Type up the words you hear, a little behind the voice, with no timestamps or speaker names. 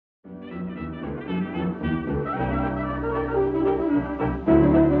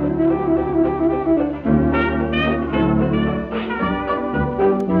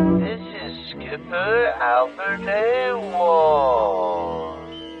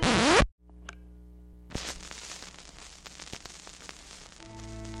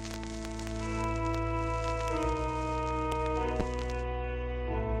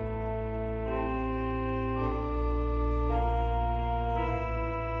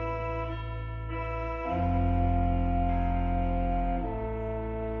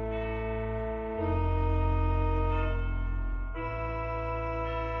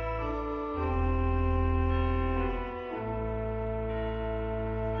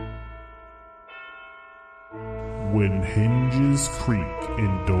when hinges creak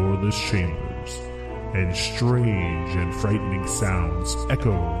in doorless chambers, and strange and frightening sounds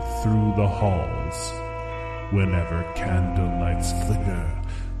echo through the halls. Whenever candlelights flicker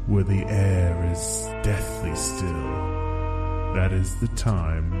where the air is deathly still, that is the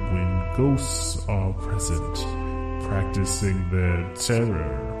time when ghosts are present, practicing their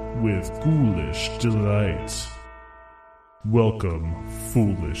terror with ghoulish delight. Welcome,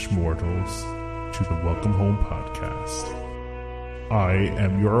 foolish mortals, to the Welcome Home podcast. I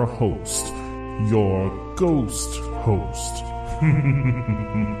am your host, your ghost host.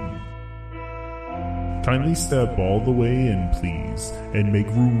 Kindly step all the way in, please, and make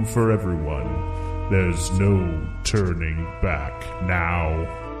room for everyone. There's no turning back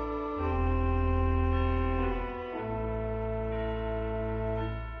now.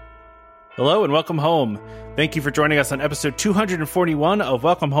 Hello and welcome home. Thank you for joining us on episode 241 of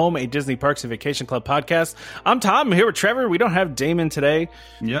Welcome Home, a Disney Parks and Vacation Club podcast. I'm Tom. I'm here with Trevor. We don't have Damon today.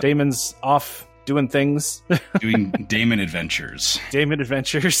 Yep. Damon's off doing things. Doing Damon adventures. Damon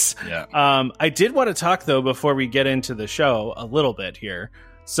adventures. Yeah. I did want to talk, though, before we get into the show a little bit here.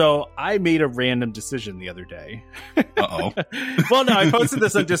 So I made a random decision the other day. Uh-oh. Well, no, I posted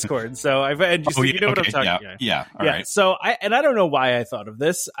this on Discord. So you know what I'm talking about. Yeah. All right. So I don't know why I thought of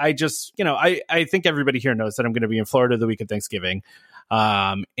this. I just, I think everybody here knows that I'm going to be in Florida the week of Thanksgiving.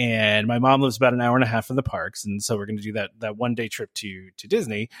 And my mom lives about an hour and a half from the parks. And so we're going to do that 1 day trip to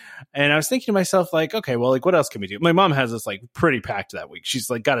Disney. And I was thinking to myself, like, okay, well, like, what else can we do? My mom has us like pretty packed that week. She's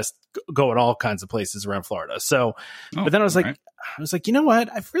like got us go in all kinds of places around Florida. So, but then I was like, you know what?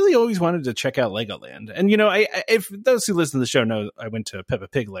 I've really always wanted to check out Legoland. And, if those who listen to the show know, I went to Peppa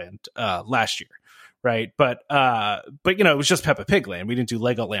Pig Land, last year. Right. But it was just Peppa Pig Land. We didn't do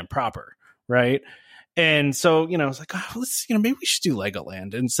Legoland proper. Right. And so, I was like, maybe we should do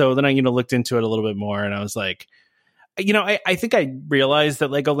Legoland. And so then I, looked into it a little bit more and I was like, I think I realized that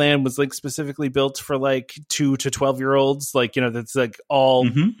Legoland was like specifically built for like 2 to 12-year-olds, like, that's like all,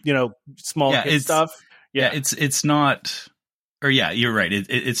 small kid stuff. Yeah. It's not, or yeah, you're right.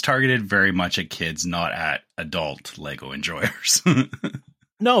 It's targeted very much at kids, not at adult Lego enjoyers.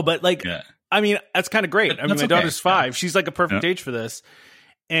 No, but like, I mean, that's kind of great. I mean, my daughter's 5. Yeah. She's like a perfect age for this.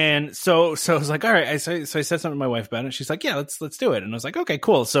 And so I was like, all right. So I said something to my wife about it. She's like, yeah, let's do it. And I was like, okay,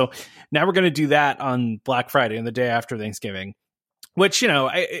 cool. So now we're going to do that on Black Friday and the day after Thanksgiving, which,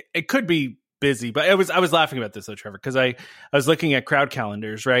 it could be busy, but I was laughing about this though, Trevor, because I was looking at crowd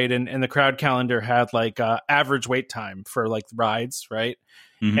calendars, right? And the crowd calendar had like average wait time for like rides, right?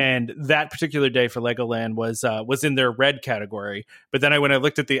 Mm-hmm. And that particular day for Legoland was in their red category. But then when I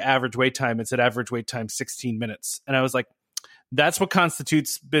looked at the average wait time, it said average wait time 16 minutes. And I was like, that's what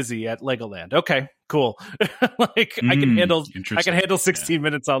constitutes busy at Legoland. Okay, cool. Like I can handle 16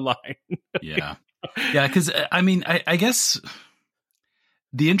 minutes online. Yeah. Because I mean, I guess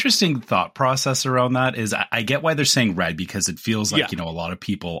the interesting thought process around that is I get why they're saying red, because it feels like, a lot of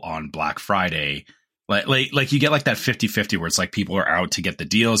people on Black Friday, like you get like that 50-50 where it's like people are out to get the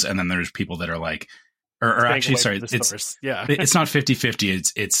deals. And then there's people that are like, or actually, sorry, it's not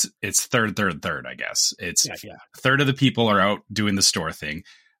 50-50. It's third, I guess. It's third of the people are out doing the store thing.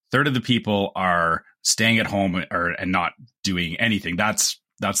 Third of the people are staying at home and not doing anything. That's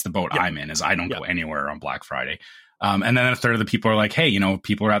the boat I'm in, is I don't go anywhere on Black Friday. And then a third of the people are like, hey,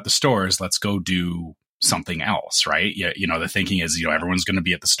 people are at the stores. Let's go do something else. Right. Yeah. The thinking is, everyone's going to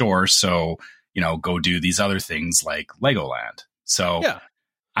be at the store. So, go do these other things like Legoland. So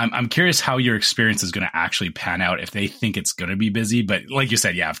I'm curious how your experience is going to actually pan out if they think it's going to be busy. But like you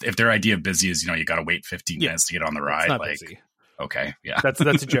said, if their idea of busy is, you got to wait 15 minutes to get on the ride. Like, busy. Okay. Yeah. That's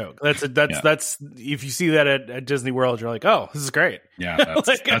a joke. That's if you see that at Disney World, you're like, oh, this is great. Yeah.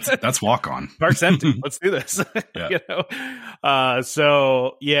 That's walk on. Park's empty. Let's do this. Yeah.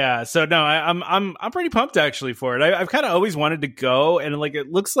 So no, I'm pretty pumped actually for it. I've kind of always wanted to go, and like,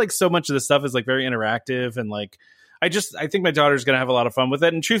 it looks like so much of the stuff is like very interactive, and like, I think my daughter's going to have a lot of fun with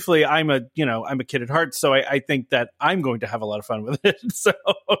it. And truthfully, I'm a kid at heart. So I think that I'm going to have a lot of fun with it. So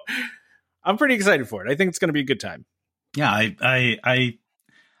I'm pretty excited for it. I think it's going to be a good time. Yeah, I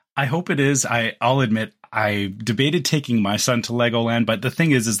hope it is. I'll admit, I debated taking my son to Legoland, but the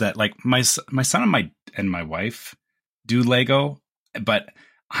thing is that like my son and my wife do Lego, but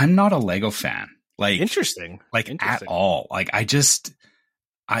I'm not a Lego fan. Like, interesting. At all. Like,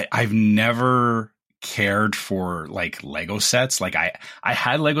 I've never cared for like Lego sets. Like I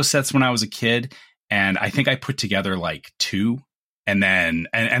had Lego sets when I was a kid, and I think I put together like 2, and then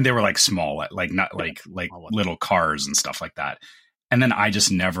and they were like small, like not like little cars and stuff like that. And then I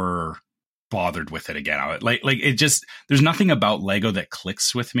just never bothered with it again. Like it just, there's nothing about Lego that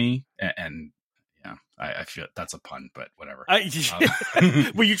clicks with me. And yeah, I feel that's a pun, but whatever.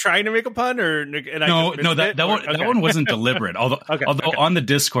 Were you trying to make a pun, or no? That one wasn't deliberate. Although Okay. on the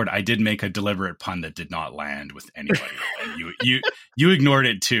Discord, I did make a deliberate pun that did not land with anybody, and you ignored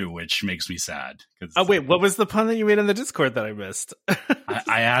it too, which makes me sad. Oh wait, what was the pun that you made in the Discord that I missed?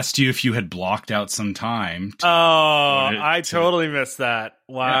 I asked you if you had blocked out some time. I totally missed that.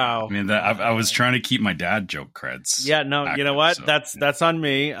 Wow. Yeah, I mean, I was trying to keep my dad joke creds. Yeah, no, you know what? So, that's on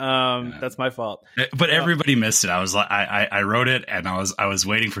me. That's my fault. But everybody missed it. I was like, I wrote it, and I was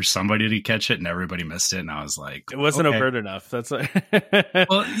waiting for somebody to catch it, and everybody missed it, and I was like, it wasn't overt enough. That's like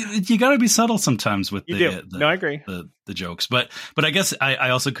well, you got to be subtle sometimes with no, I agree. The jokes, but I guess I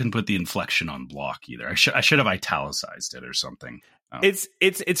also couldn't put the inflection on block either. I should have italicized it or something.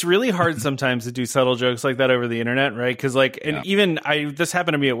 It's really hard sometimes to do subtle jokes like that over the internet, right? Because even this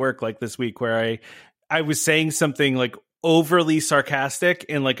happened to me at work like this week where I was saying something like overly sarcastic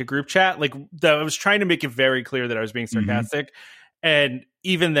in like a group chat, like that I was trying to make it very clear that I was being sarcastic. Mm-hmm. And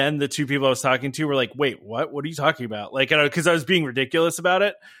even then the two people I was talking to were like, wait, what are you talking about? Like, because I was being ridiculous about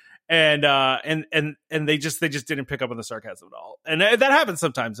it. And they just didn't pick up on the sarcasm at all. And that happens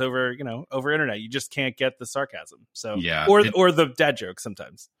sometimes over internet. You just can't get the sarcasm. So, or the dad jokes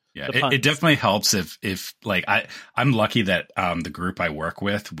sometimes. Yeah, it definitely helps if like I'm lucky that the group I work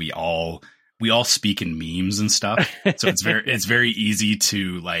with, we all speak in memes and stuff. So it's very easy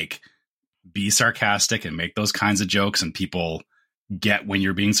to like be sarcastic and make those kinds of jokes, and people get when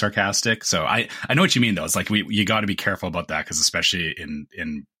you're being sarcastic. So I know what you mean though. It's like you got to be careful about that, because especially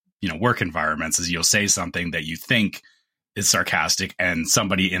in work environments, is you'll say something that you think is sarcastic and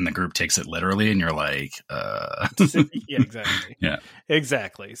somebody in the group takes it literally, and you're like, yeah, exactly. Yeah,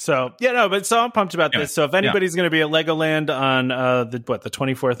 exactly. So so I'm pumped about this. So if anybody's going to be at Legoland on the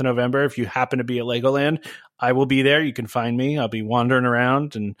 24th of November, if you happen to be at Legoland, I will be there. You can find me. I'll be wandering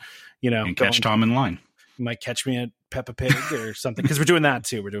around and catch Tom in line. You might catch me at Peppa Pig or something, because we're doing that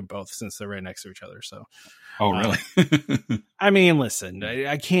too. We're doing both since they're right next to each other. So, oh really? I mean, listen,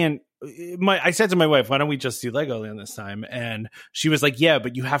 I can't. I said to my wife, "Why don't we just do Legoland this time?" And she was like, "Yeah,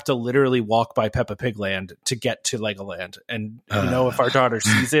 but you have to literally walk by Peppa Pig Land to get to Legoland." And if our daughter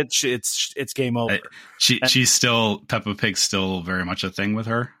sees it, it's game over. She's still Peppa Pig's still very much a thing with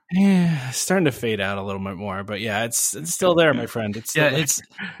her. Yeah, starting to fade out a little bit more, but yeah, it's still there, my friend.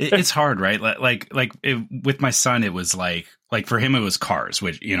 It's hard, right? With my son, it was like for him, it was Cars,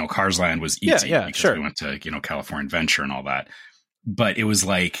 which Cars Land was easy because we went to California Adventure and all that. But it was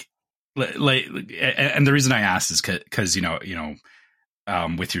like, and the reason I asked is because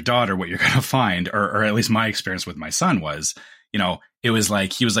with your daughter, what you're going to find, or at least my experience with my son was, it was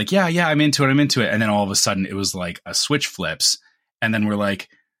like he was like, yeah, I'm into it, and then all of a sudden it was like a switch flips, and then we're like,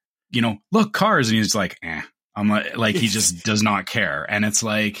 look, Cars, and he's like, I'm like he just does not care, and it's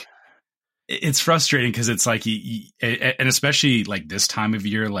like it's frustrating because it's like and especially like this time of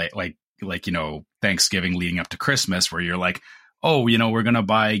year, like Thanksgiving leading up to Christmas, where you're like, oh, we're going to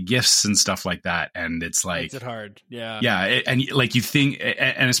buy gifts and stuff like that. And it's like, it's hard. Yeah. Yeah. And like you think,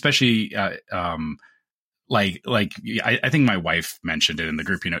 and especially, I think my wife mentioned it in the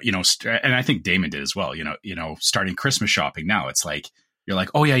group, and I think Damon did as well, starting Christmas shopping now. It's like, you're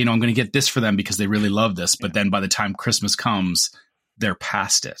like, oh yeah, I'm going to get this for them because they really love this. But then by the time Christmas comes, they're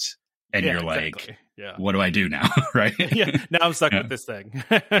past it. And you're like, yeah, what do I do now? Right. Yeah. Now I'm stuck with this thing.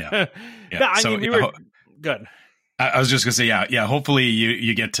 Yeah. I mean, we were good. I was just gonna say, yeah. Hopefully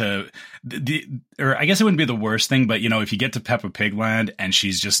you get to or I guess it wouldn't be the worst thing, but if you get to Peppa Pig Land and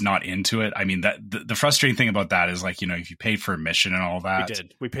she's just not into it, I mean that the frustrating thing about that is like if you paid for admission and all that,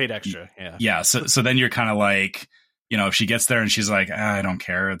 we paid extra, yeah. So then you're kind of like if she gets there and she's like, I don't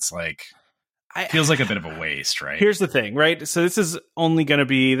care, it's like feels like a bit of a waste, right? Here's the thing, right? So this is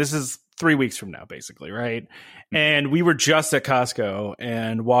 3 weeks from now, basically, right? And we were just at Costco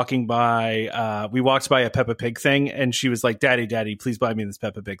and walking by, we walked by a Peppa Pig thing, and she was like, Daddy, please buy me this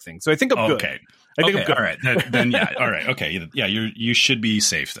Peppa Pig thing. So I think I'm good. Okay. I think I'm good. All right. Then yeah. All right. Okay. Yeah. You should be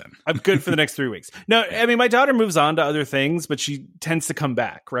safe then. I'm good for the next 3 weeks. No, I mean, my daughter moves on to other things, but she tends to come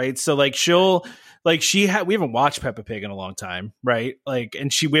back. Right. So like we haven't watched Peppa Pig in a long time. Right. Like,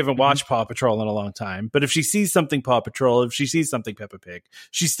 and we haven't watched Paw Patrol in a long time, but if she sees something Paw Patrol, if she sees something Peppa Pig,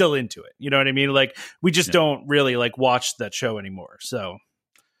 she's still into it. You know what I mean? Like we just don't really like watch that show anymore. So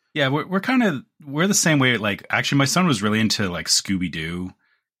yeah, we're the same way. Like actually my son was really into like Scooby-Doo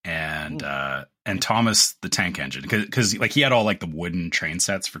and Thomas the Tank Engine because like he had all like the wooden train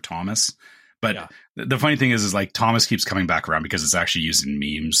sets for Thomas. But the funny thing is like Thomas keeps coming back around because it's actually used in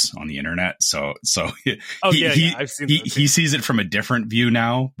memes on the internet. So I've seen he sees it from a different view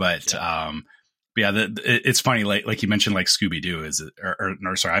now. But But yeah, it's funny, like you mentioned, like Scooby-Doo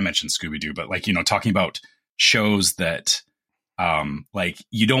or sorry, I mentioned Scooby-Doo, but like, talking about shows that, like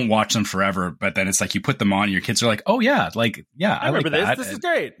you don't watch them forever, but then it's like you put them on and your kids are like, oh yeah, like, yeah, I remember like that. This is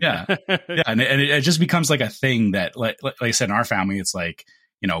great. Yeah. Yeah. And it just becomes like a thing that, like I said, in our family, it's like,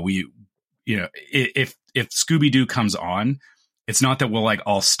 if Scooby-Doo comes on, it's not that we'll like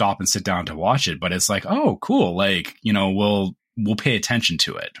all stop and sit down to watch it, but it's like, oh, cool. Like, we'll pay attention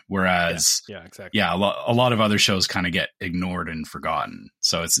to it. Whereas, exactly. Yeah, a lot of other shows kind of get ignored and forgotten.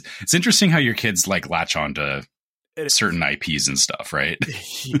 So it's interesting how your kids like latch on to certain IPs and stuff, right?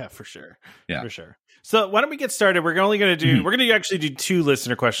 Yeah, for sure. Yeah, for sure. So why don't we get started? We're only going to do, we're going to actually do 2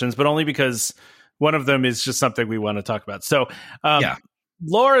 listener questions, but only because one of them is just something we want to talk about. So,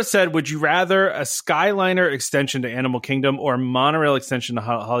 Laura said, would you rather a Skyliner extension to Animal Kingdom or a monorail extension to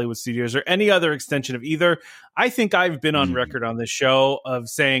Hollywood Studios or any other extension of either? I think I've been on record on this show of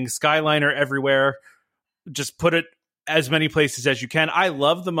saying Skyliner everywhere. Just put it as many places as you can. I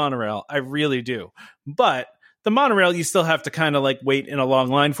love the monorail. I really do. But the monorail, you still have to kind of like wait in a long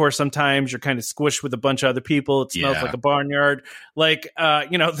line for sometimes. You're kind of squished with a bunch of other people. It smells like a barnyard. Like,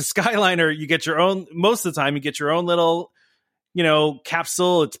 the Skyliner, you get your own, most of the time, you get your own little,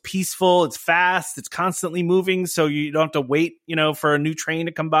 capsule. It's peaceful. It's fast. It's constantly moving. So you don't have to wait, for a new train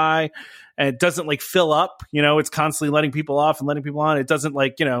to come by. And it doesn't like fill up, it's constantly letting people off and letting people on. It doesn't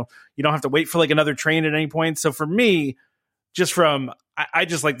like, you don't have to wait for like another train at any point. So for me, I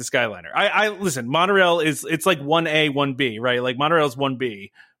just like the Skyliner. I listen, monorail it's like 1A, 1B, right? Like monorail is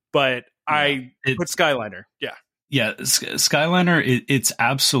 1B, but I put Skyliner. Yeah. Yeah, Skyliner, it's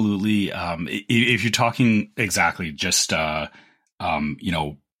absolutely, if you're talking exactly just, throughput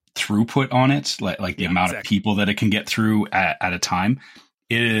on it, like the amount of people that it can get through at a time,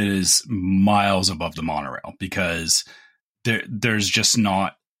 it is miles above the monorail because there's just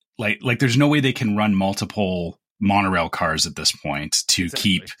not, like there's no way they can run multiple monorail cars at this point to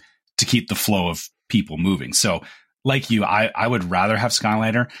keep the flow of people moving. So like you, I would rather have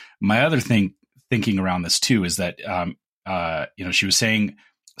Skyliner. My other thinking around this too is that she was saying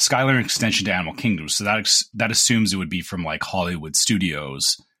Skyliner extension to Animal Kingdom, so that assumes it would be from like Hollywood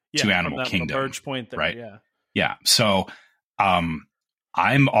Studios to Animal Kingdom, merge point there, right? Yeah. So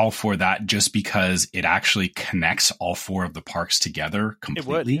I'm all for that just because it actually connects all 4 of the parks together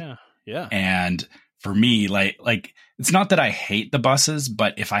completely. It would, yeah. And for me, like it's not that I hate the buses,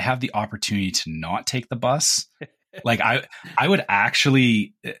 but if I have the opportunity to not take the bus, like I would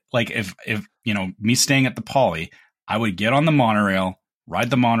actually, like if me staying at the Poly, I would get on the monorail, ride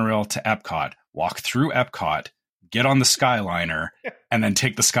the monorail to Epcot, walk through Epcot, get on the Skyliner, and then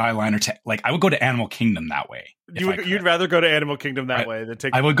take the Skyliner to, like, I would go to Animal Kingdom that way. You'd rather go to Animal Kingdom that way than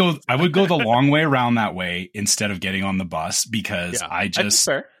take. I would go the long way around that way instead of getting on the bus because That's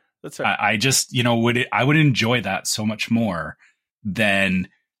fair. I just, I would enjoy that so much more than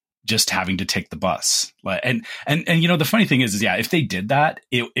just having to take the bus. And the funny thing is if they did that,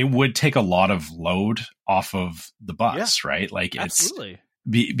 it would take a lot of load off of the bus, right? Like absolutely.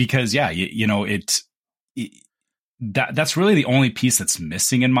 Because that's really the only piece that's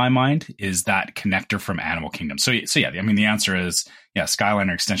missing in my mind is that connector from Animal Kingdom. So yeah, I mean, the answer is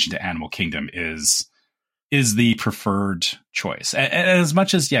Skyliner extension to Animal Kingdom is the preferred choice. And as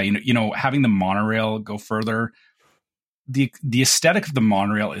much as, having the monorail go further, the aesthetic of the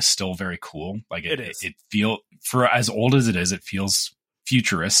monorail is still very cool. Like it feels, for as old as it is, it feels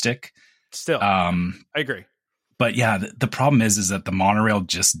futuristic. Still, I agree. But yeah, the problem is that the monorail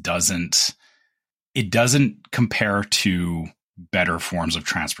just doesn't compare to better forms of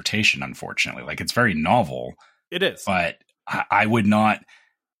transportation, unfortunately. Like it's very novel. It is. But I would not,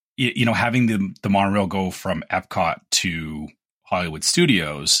 having the monorail go from Epcot to Hollywood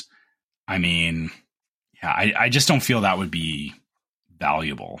Studios, I mean, I just don't feel that would be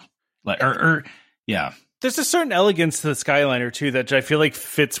valuable. There's a certain elegance to the Skyliner too that I feel like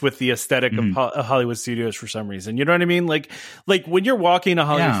fits with the aesthetic of Hollywood Studios for some reason. You know what I mean? Like when you're walking to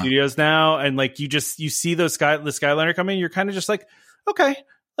Hollywood Studios now, and like you see the Skyliner coming, you're kind of just like, okay,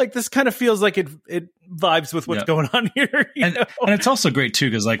 like this kind of feels like it vibes with what's going on here. And it's also great too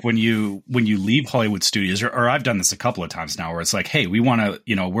because like when you leave Hollywood Studios, or I've done this a couple of times now, where it's like, hey, we want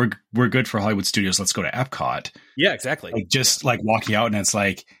to, we're good for Hollywood Studios. Let's go to Epcot. Yeah, exactly. Like like walking out, and it's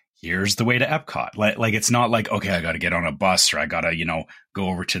like, here's the way to Epcot. Like it's not like, okay, I got to get on a bus or I got to, go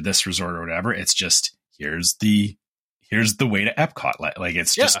over to this resort or whatever. It's just, here's the way to Epcot. Like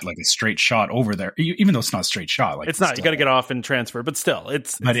it's just like a straight shot over there, even though it's not a straight shot. Like it's not, you got to get off and transfer, but still it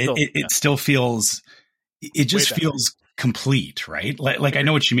still feels complete, right? Like I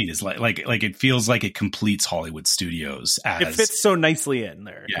know what you mean. Is like it feels like it completes Hollywood Studios as it fits so nicely in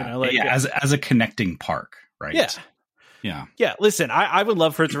there. Yeah, as a connecting park, right? Yeah. Listen, I would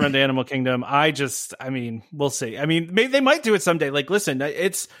love for it to run to Animal Kingdom. We'll see. I mean, maybe they might do it someday. Like, listen,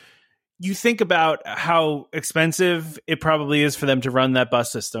 you think about how expensive it probably is for them to run that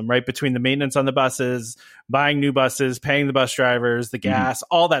bus system, right? Between the maintenance on the buses, buying new buses, paying the bus drivers, the gas,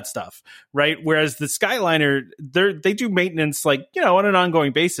 all that stuff, right? Whereas the Skyliner, they do maintenance like, on an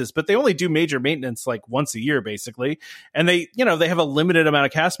ongoing basis, but they only do major maintenance like once a year, basically. And they have a limited amount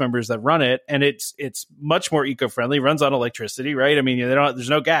of cast members that run it, and it's much more eco-friendly, runs on electricity, right? I mean, there's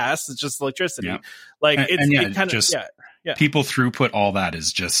no gas, it's just electricity. Yeah. Like people throughput, all that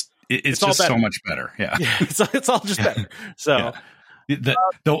is just, it's just so much better. Yeah. It's all just better. So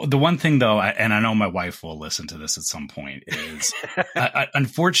the one thing though, and I know my wife will listen to this at some point, is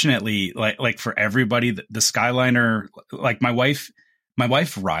unfortunately, like for everybody, the Skyliner, like my wife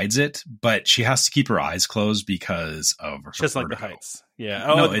rides it, but she has to keep her eyes closed because of her just vertigo. Like the heights. Yeah.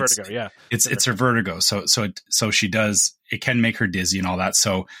 Oh, no, vertigo. Yeah. It's her vertigo. So she does, it can make her dizzy and all that.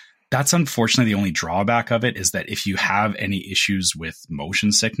 So that's unfortunately the only drawback of it, is that if you have any issues with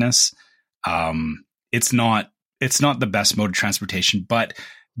motion sickness, it's not the best mode of transportation. But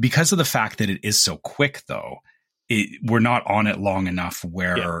because of the fact that it is so quick, though, we're not on it long enough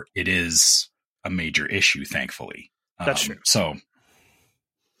where it is a major issue, thankfully. That's true. So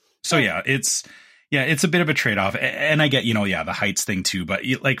it's a bit of a trade-off, and I get, the heights thing too, but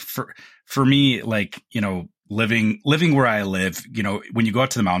like for me, like, living where I live, when you go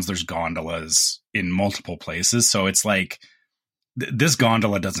out to the mountains, there's gondolas in multiple places. So it's like this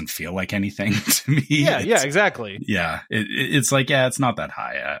gondola doesn't feel like anything to me. Yeah, exactly. Yeah. It's like, it's not that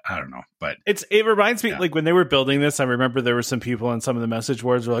high. I don't know, but it reminds me, like when they were building this, I remember there were some people on some of the message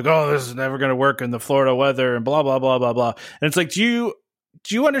boards were like, oh, this is never going to work in the Florida weather and blah, blah, blah, blah, blah. And it's like, do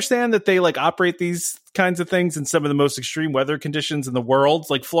you understand that they like operate these kinds of things in some of the most extreme weather conditions in the world?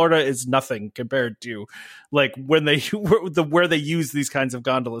 Like Florida is nothing compared to like when where they use these kinds of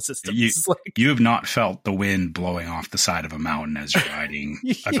gondola systems. You have not felt the wind blowing off the side of a mountain as you're riding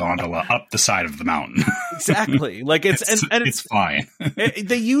a gondola up the side of the mountain. Exactly. Like it's fine.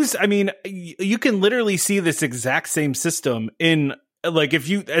 They use, I mean, you can literally see this exact same system in, like if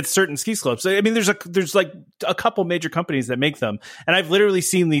you at certain ski slopes. I mean, there's like a couple major companies that make them, and I've literally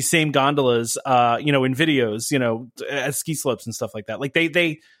seen these same gondolas, in videos, at ski slopes and stuff like that. Like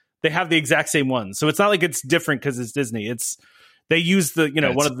they have the exact same ones, so it's not like it's different because it's Disney. They use the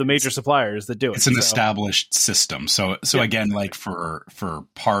one of the major suppliers that do it. It's an established system. So again, like for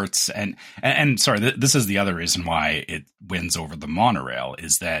parts and sorry, this is the other reason why it wins over the monorail,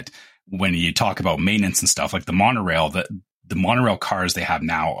 is that when you talk about maintenance and stuff, like the monorail cars they have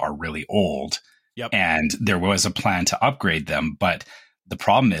now are really old. Yep. And there was a plan to upgrade them, but the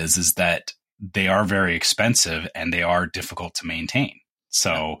problem is that they are very expensive and they are difficult to maintain.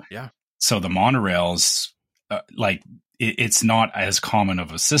 So so the monorails, it's not as common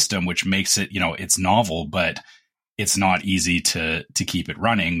of a system, which makes it, it's novel, but it's not easy to keep it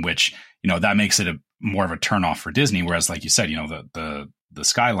running, which, that makes it more of a turnoff for Disney. Whereas, like you said, the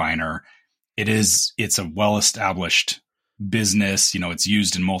Skyliner, it's a well-established business, it's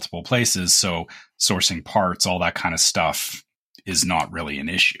used in multiple places. So sourcing parts, all that kind of stuff is not really an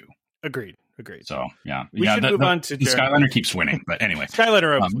issue. Agreed. So yeah, we should move on to the Skyliner keeps winning, but anyway,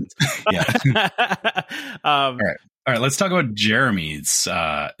 Skyliner wins. All right. Let's talk about Jeremy's. We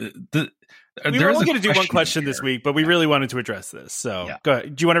were only going to do one question this week, but we really wanted to address this. So go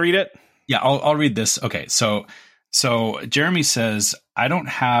ahead. Do you want to read it? Yeah, I'll read this. Okay, so Jeremy says, I don't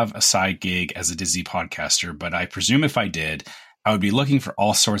have a side gig as a Disney podcaster, but I presume if I did, I would be looking for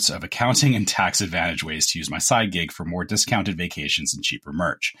all sorts of accounting and tax advantage ways to use my side gig for more discounted vacations and cheaper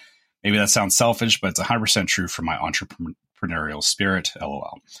merch. Maybe that sounds selfish, but it's 100% true for my entrepreneurial spirit.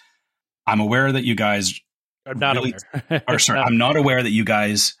 LOL. I'm aware that you guys... I'm not aware. I'm not aware that you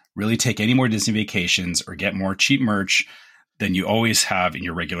guys really take any more Disney vacations or get more cheap merch than you always have in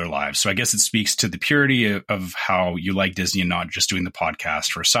your regular lives. So I guess it speaks to the purity of how you like Disney and not just doing the podcast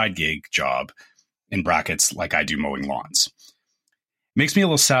for a side gig job, in brackets, like I do mowing lawns. Makes me a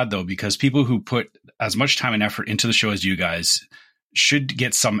little sad, though, because people who put as much time and effort into the show as you guys should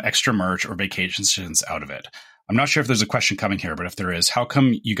get some extra merch or vacations out of it. I'm not sure if there's a question coming here, but if there is, how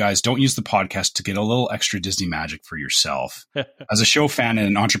come you guys don't use the podcast to get a little extra Disney magic for yourself? As a show fan and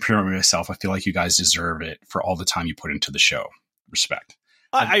an entrepreneur myself, I feel like you guys deserve it for all the time you put into the show. Respect.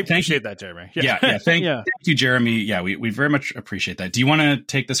 I appreciate that, Jeremy. Yeah. Thank you, Jeremy. Yeah, we very much appreciate that. Do you want to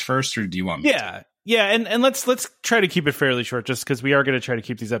take this first, or do you want me to? Yeah, and let's try to keep it fairly short, just because we are going to try to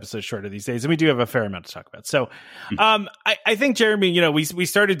keep these episodes shorter these days, and we do have a fair amount to talk about. So, I think, Jeremy, we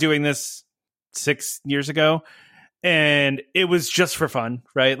started doing this 6 years ago, and it was just for fun,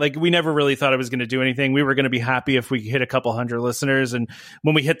 right? Like, we never really thought it was going to do anything. We were going to be happy if we hit a couple hundred listeners, and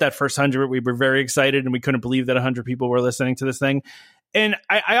when we hit that first 100, we were very excited, and we couldn't believe that 100 people were listening to this thing. And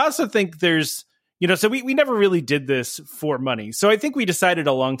I also think there's, so we never really did this for money. So I think we decided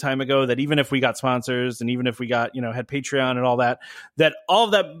a long time ago that even if we got sponsors and even if we got, had Patreon and all that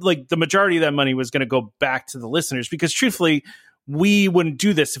of that, like the majority of that money was going to go back to the listeners, because truthfully, we wouldn't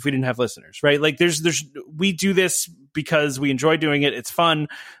do this if we didn't have listeners, right? Like we do this because we enjoy doing it. It's fun.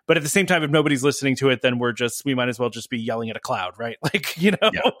 But at the same time, if nobody's listening to it, then we might as well just be yelling at a cloud, right? Like, Yeah.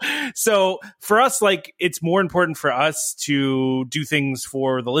 So for us, like, it's more important for us to do things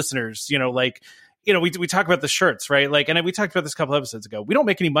for the listeners, we talk about the shirts, right? Like, and we talked about this a couple episodes ago. We don't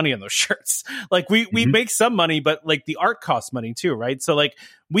make any money on those shirts. Like, we make some money, but like the art costs money too, right? So like,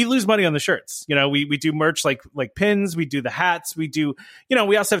 we lose money on the shirts. We do merch like pins, we do the hats, we do,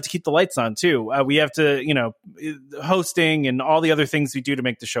 we also have to keep the lights on too. We have to, hosting and all the other things we do to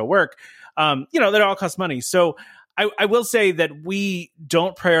make the show work. That all costs money. So I will say that we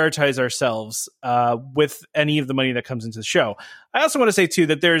don't prioritize ourselves with any of the money that comes into the show. I also want to say, too,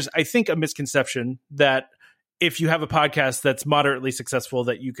 that there's, I think, a misconception that if you have a podcast that's moderately successful,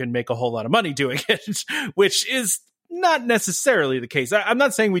 that you can make a whole lot of money doing it, which is not necessarily the case. I'm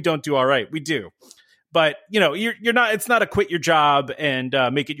not saying we don't do all right. We do. But, you're not, it's not a quit your job and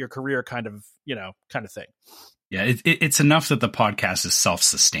make it your career kind of thing. Yeah, it's enough that the podcast is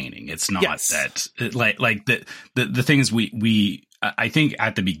self-sustaining. It's not that the thing is we I think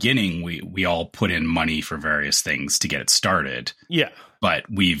at the beginning we all put in money for various things to get it started. Yeah, but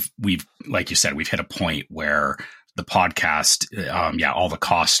we've like you said, we've hit a point where the podcast, all the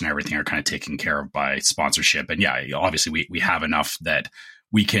costs and everything are kind of taken care of by sponsorship, and obviously we have enough that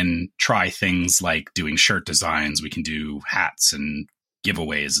we can try things like doing shirt designs. We can do hats and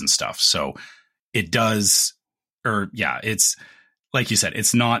giveaways and stuff. So it does. It's like you said,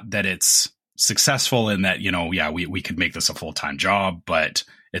 it's not that it's successful in that, we could make this a full-time job, but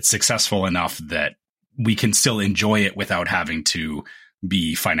it's successful enough that we can still enjoy it without having to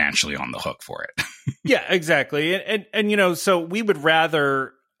be financially on the hook for it. Yeah, exactly. And so we would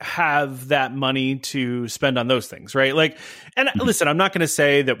rather have that money to spend on those things, right? Like, and listen, I'm not going to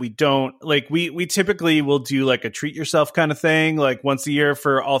say that we don't, like, we typically will do like a treat yourself kind of thing. Like, once a year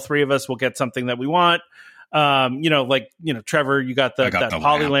for all three of us, we'll get something that we want. Trevor, you got that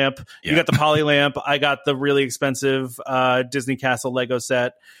poly lamp. Yeah. You got the poly lamp. I got the really expensive Disney Castle Lego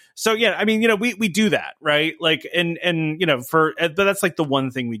set. So yeah, I mean, we do that, right? Like, and but that's like the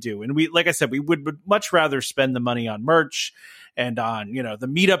one thing we do. And we, like I said, we would much rather spend the money on merch and on, the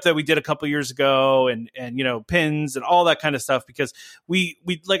meetup that we did a couple years ago and pins and all that kind of stuff, because we,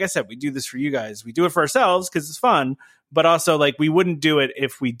 like I said, we do this for you guys. We do it for ourselves because it's fun, but also like we wouldn't do it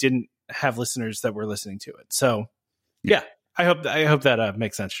if we didn't have listeners that were listening to it. So yeah, I hope that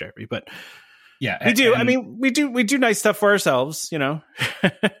makes sense, Jeremy. But yeah, we do. I mean, we do nice stuff for ourselves, and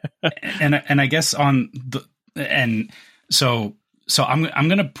I guess so I'm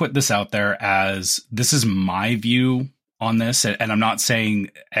going to put this out there as this is my view on this, and I'm not saying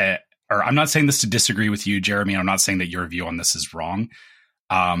this to disagree with you, Jeremy. I'm not saying that your view on this is wrong.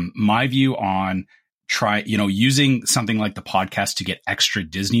 My view on using something like the podcast to get extra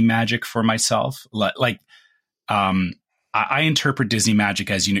Disney magic for myself. I interpret Disney magic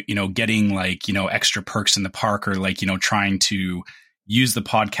as, getting extra perks in the park, or trying to use the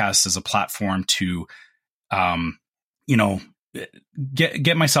podcast as a platform to,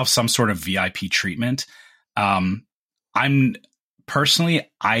 get myself some sort of VIP treatment. I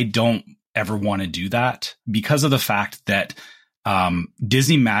don't ever want to do that because of the fact that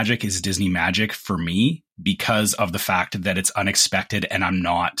Disney magic is Disney magic for me because of the fact that it's unexpected and I'm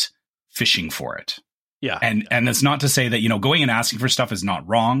not fishing for it. Yeah. And that's not to say that, going and asking for stuff is not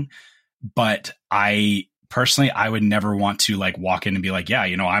wrong, but I would never want to walk in and be like, yeah,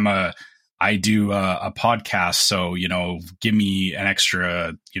 I do a podcast. So, give me an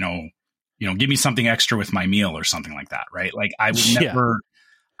extra, give me something extra with my meal or something like that. Right. Like I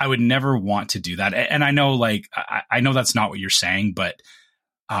would never want to do that. And I know, I know that's not what you're saying, but,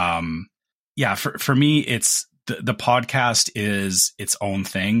 for me, it's the podcast is its own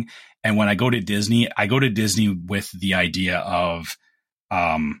thing. And when I go to Disney with the idea of,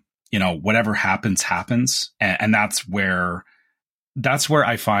 whatever happens. And that's where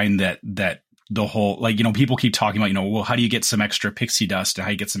I find that the whole, people keep talking about, well, how do you get some extra pixie dust and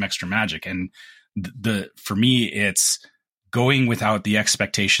how you get some extra magic? And for me, it's going without the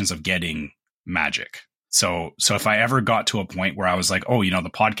expectations of getting magic. So if I ever got to a point where I was like, oh, the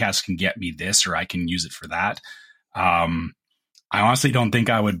podcast can get me this, or I can use it for that, I honestly don't think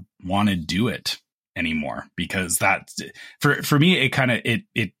I would want to do it anymore, because that for me, it kind of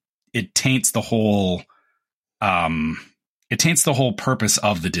it taints the whole purpose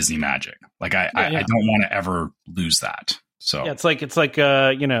of the Disney magic. Like I don't want to ever lose that. So yeah, it's like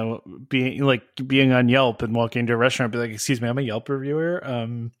being on Yelp and walking into a restaurant and be like, excuse me, I'm a Yelp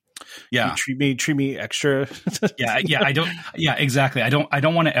reviewer. Yeah, treat me extra. Exactly. I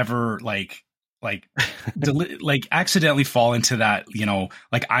don't want to ever like accidentally fall into that,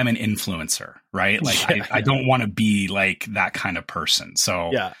 like I'm an influencer, right? Like I don't want to be like that kind of person. So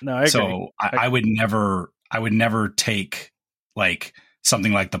yeah, no, I agree. So I would never take like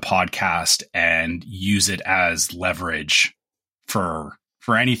something like the podcast and use it as leverage for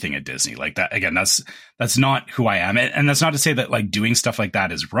anything at Disney. Like that, again, that's not who I am. And that's not to say that like doing stuff like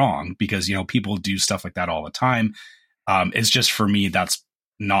that is wrong, because, people do stuff like that all the time. It's just, for me, that's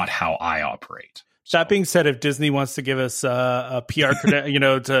not how I operate. That being said, if Disney wants to give us a PR,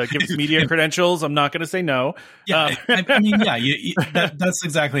 to give us media credentials, I'm not going to say no. Yeah, I mean, that's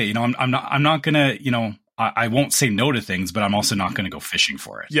exactly it. I'm not going to, I won't say no to things, but I'm also not going to go fishing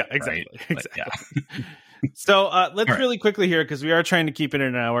for it. Yeah, exactly. Right? Exactly. Yeah. So let's really quickly here, because we are trying to keep it in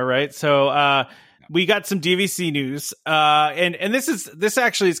an hour, right? So we got some DVC news, and this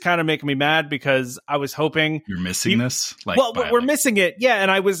actually is kind of making me mad, because I was hoping you're missing this. We're missing it, yeah. And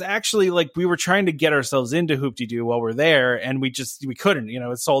I was actually we were trying to get ourselves into Hoop-de-Doo while we're there, and we couldn't.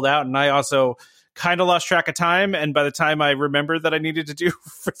 It's sold out, and I also kind of lost track of time, and by the time I remembered that I needed to do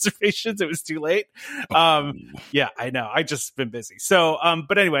reservations, it was too late. Yeah, I know. I just been busy. So,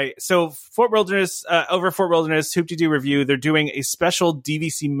 but anyway, so Fort Wilderness, Hoop-de-Doo review, they're doing a special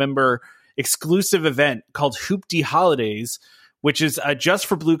DVC member exclusive event called Hoop-de Holidays, which is just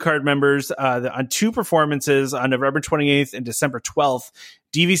for Blue Card members on 2 performances on November 28th and December 12th.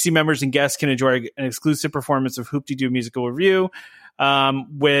 DVC members and guests can enjoy an exclusive performance of Hoop-de-Doo musical review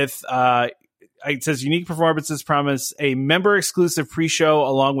with it says unique performances promise a member exclusive pre-show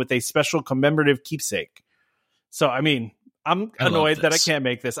along with a special commemorative keepsake. So, I mean, I'm annoyed that I can't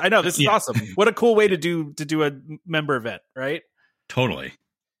make this. I know, this is awesome. What a cool way to do a member event, right? Totally.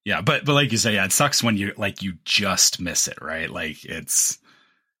 Yeah, but like you say, it sucks when you just miss it, right? Like it's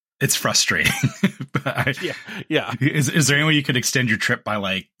frustrating. Yeah. Is there any way you could extend your trip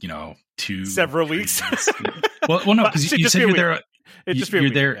by several weeks? well, no, because you said you're there. You're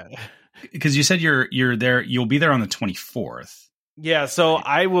there. Because you said you're there. You'll be there on the 24th. Yeah, so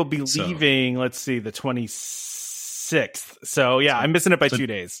I will be leaving. Let's see, the 26th. So yeah, I'm missing it by 2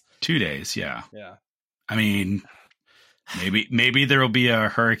 days. 2 days, yeah. Yeah. I mean, maybe there will be a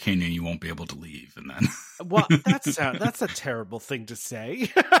hurricane and you won't be able to leave, and then. Well, that's a terrible thing to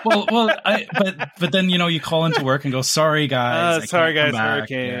say. but then you call into work and go, sorry guys,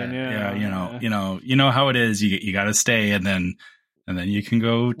 hurricane. You know how it is. You got to stay, and then you can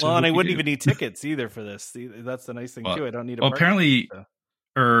go to. Well, and I wouldn't even need tickets either for this. That's the nice thing too. I don't need a park apparently, ticket,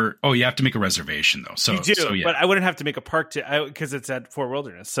 you have to make a reservation though. So you do, so, yeah. But I wouldn't have to make a park ticket because it's at Fort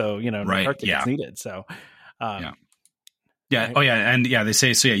Wilderness. So no park ticket's needed. So yeah. Oh yeah, and they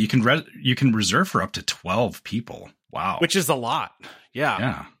say so. Yeah, you can reserve for up to 12 people. Wow, which is a lot.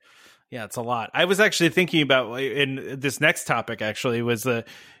 Yeah, it's a lot. I was actually thinking about in this next topic. Actually, was the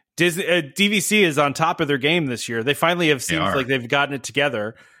Disney DVC is on top of their game this year. They finally have seems like they've gotten it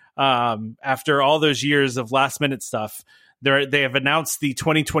together after all those years of last minute stuff. They have announced the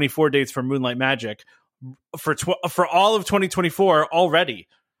 2024 dates for Moonlight Magic for all of 2024 already.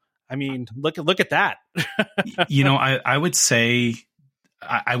 I mean, look at that. I would say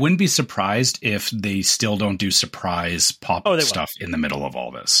I wouldn't be surprised if they still don't do surprise pop-up stuff in the middle of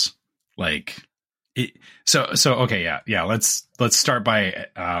all this. So okay, yeah. Let's start by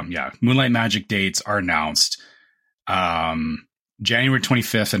Moonlight Magic dates are announced. January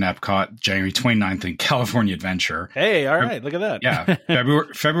 25th in Epcot, January 29th in California Adventure. Hey, all right, look at that. Yeah,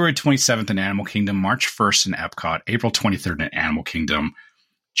 February 27th in Animal Kingdom, March 1st in Epcot, April 23rd in Animal Kingdom,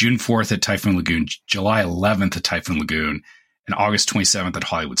 June 4th at Typhoon Lagoon, July 11th at Typhoon Lagoon, and August 27th at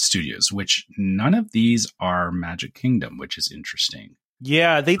Hollywood Studios, which none of these are Magic Kingdom, which is interesting.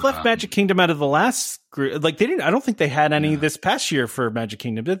 Yeah, they left Magic Kingdom out of the last group. They didn't. I don't think they had any this past year for Magic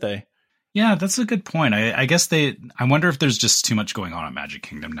Kingdom, did they? Yeah, that's a good point. I guess I wonder if there's just too much going on at Magic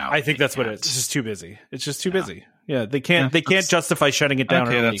Kingdom now. I think that's what it is. It's just too busy. It's just too busy. Yeah, they can't justify shutting it down.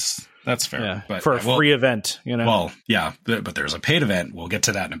 Okay, that's fair. Yeah, but for a free event, Well, yeah, but there's a paid event. We'll get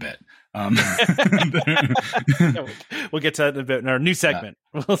to that in a bit. We'll get to that in a bit in our new segment.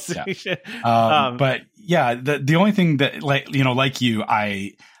 Yeah. We'll see. But yeah, the only thing that like you,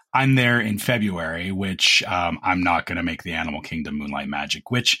 I'm there in February, which I'm not going to make the Animal Kingdom Moonlight Magic,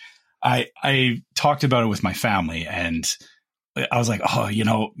 which I talked about it with my family, and I was like, oh,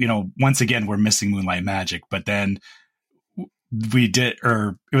 once again, we're missing Moonlight Magic. But then we did,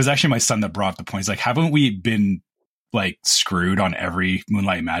 or it was actually my son that brought the point. He's like, haven't we been like screwed on every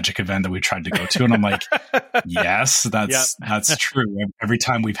Moonlight Magic event that we tried to go to? And I'm like, yes, that's true. Every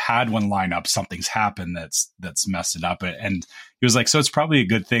time we've had one line up, something's happened that's messed it up. And he was like, so it's probably a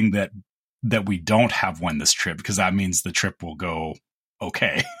good thing that we don't have one this trip, because that means the trip will go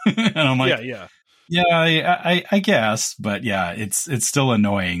okay. And I'm like, I guess, but yeah, it's still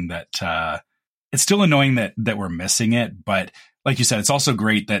annoying that we're missing it. But like you said, it's also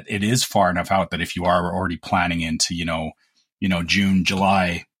great that it is far enough out that if you are already planning into, June,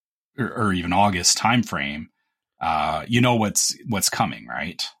 July, or even August timeframe, what's coming,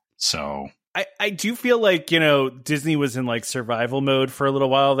 right? So I do feel like, Disney was in like survival mode for a little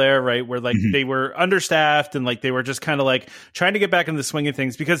while there, right? Where like they were understaffed and like they were just kind of like trying to get back in the swing of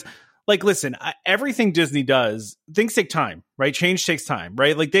things, because like, listen, everything Disney does, things take time, right? Change takes time,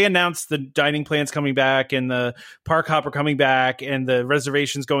 right? Like they announced the dining plans coming back and the park hopper coming back and the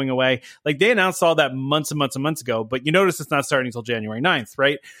reservations going away. Like they announced all that months and months and months ago, but you notice it's not starting until January 9th,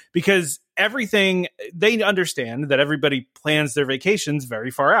 right? Because everything, they understand that everybody plans their vacations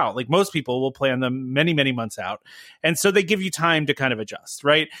very far out. Like most people will plan them many, many months out. And so they give you time to kind of adjust,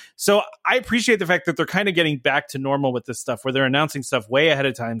 right? So I appreciate the fact that they're kind of getting back to normal with this stuff, where they're announcing stuff way ahead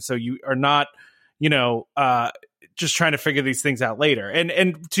of time. So you are not, just trying to figure these things out later.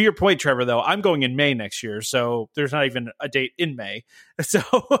 And to your point, Trevor, though, I'm going in May next year. So there's not even a date in May. So,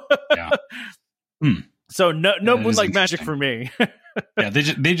 So no Moonlight Magic for me. Yeah,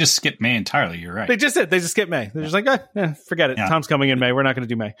 they just skipped May entirely. You're right. They just skipped May. They're just like, forget it. Yeah. Tom's coming in May. We're not going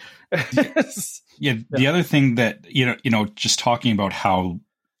to do May. The other thing that just talking about how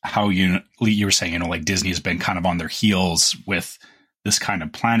you were saying, like Disney's been kind of on their heels with this kind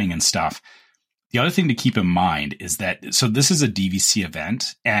of planning and stuff. The other thing to keep in mind is that, so this is a DVC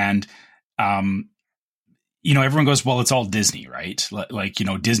event, and everyone goes, well, it's all Disney, right? Like,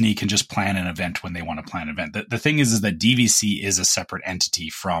 Disney can just plan an event when they want to plan an event. The thing is that DVC is a separate entity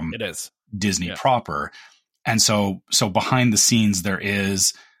from Disney proper. And so behind the scenes, there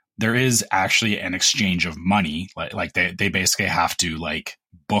is actually an exchange of money. Like they basically have to like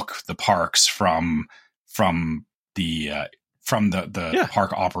book the parks from the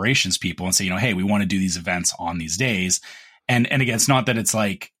park operations people and say, hey, we want to do these events on these days. And again, it's not that it's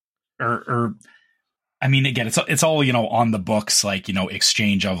like, I mean, again, it's all, on the books, like,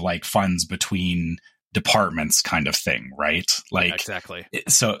 exchange of like funds between departments kind of thing. Right. Like, exactly.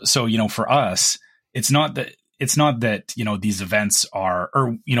 So, for us, it's not that, these events are,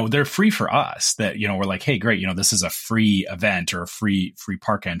 or, they're free for us, that, we're like, hey, great. This is a free event or a free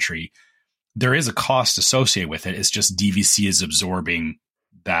park entry. There is a cost associated with it. It's just DVC is absorbing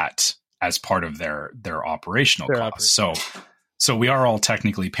that as part of their operational costs. So we are all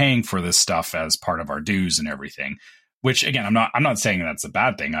technically paying for this stuff as part of our dues and everything, which again, I'm not saying that's a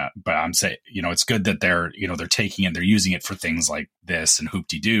bad thing, but I'm saying, it's good that they're taking it, they're using it for things like this and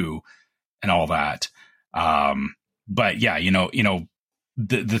Hoop-de-Doo and all that. But yeah,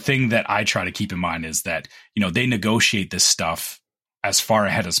 the thing that I try to keep in mind is that, they negotiate this stuff as far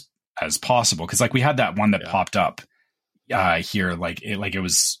ahead as possible. Cause like we had that one that popped up here, like it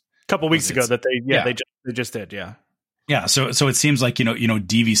was a couple weeks ago that they just did. Yeah. Yeah. So it seems like,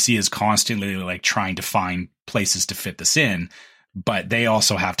 DVC is constantly like trying to find places to fit this in, but they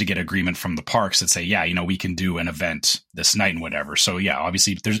also have to get agreement from the parks that say, we can do an event this night and whatever. So yeah,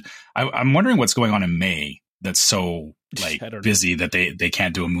 obviously I'm wondering what's going on in May that's so like busy that they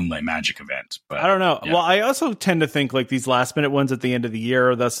can't do a Moonlight Magic event. But I don't know. Yeah. Well, I also tend to think like these last minute ones at the end of the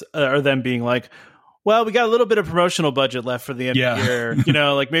year are them being like, well, we got a little bit of promotional budget left for the end of the year.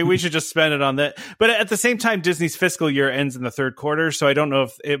 Like maybe we should just spend it on that. But at the same time, Disney's fiscal year ends in the third quarter. So I don't know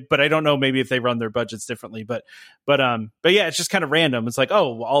I don't know maybe if they run their budgets differently, but yeah, it's just kind of random. It's like,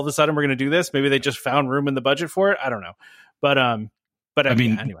 oh, all of a sudden we're going to do this. Maybe they just found room in the budget for it. I don't know. But I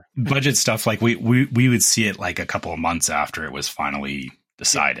mean, anyway, budget stuff, like we would see it like a couple of months after it was finally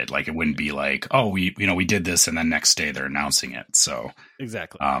decided. Like it wouldn't be like, oh, we did this and then next day they're announcing it. So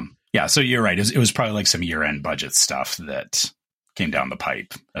exactly. Yeah, so you're right. It was probably like some year-end budget stuff that came down the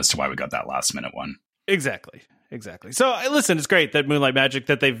pipe as to why we got that last-minute one. Exactly. So listen, it's great that Moonlight Magic,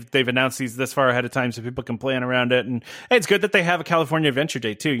 that they've announced these this far ahead of time so people can plan around it, and it's good that they have a California Adventure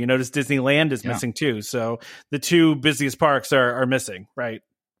Day too. You notice Disneyland is missing too, so the two busiest parks are missing, right?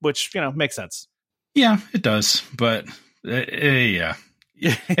 Which makes sense. Yeah, it does, but yeah.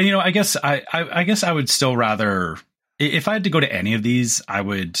 And I guess I would still rather. If I had to go to any of these, I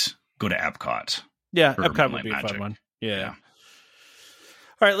would go to Epcot. Yeah, Epcot would be a fun one. Yeah.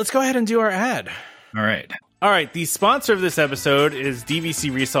 All right, let's go ahead and do our ad. All right. All right, the sponsor of this episode is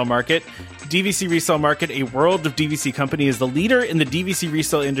DVC Resale Market. DVC Resale Market, a World of DVC company, is the leader in the DVC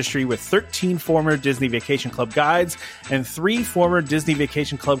resale industry with 13 former Disney Vacation Club guides and 3 former Disney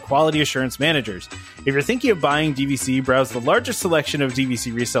Vacation Club quality assurance managers. If you're thinking of buying DVC, browse the largest selection of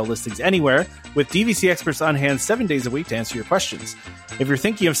DVC resale listings anywhere, with DVC experts on hand 7 days a week to answer your questions. If you're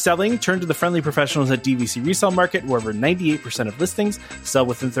thinking of selling, turn to the friendly professionals at DVC Resale Market, where over 98% of listings sell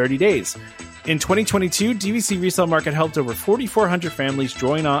within 30 days. In 2022, DVC Resale Market helped over 4,400 families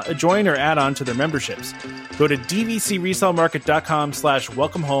join or add on to their memberships. Go to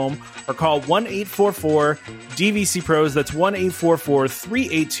dvcresalemarket.com/welcome home or call 1-844-DVC-PROS. That's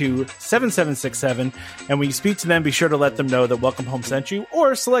 1-844-382-7767. And when you speak to them, be sure to let them know that Welcome Home sent you,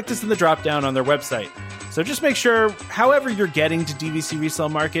 or select us in the drop-down on their website. So just make sure, however you're getting to DVC Resale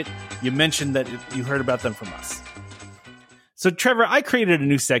Market, you mention that you heard about them from us. So, Trevor, I created a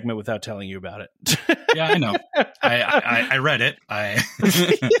new segment without telling you about it. Yeah, I know. I read it. I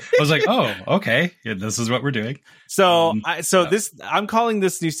was like, oh, okay. Yeah, this is what we're doing. So I'm calling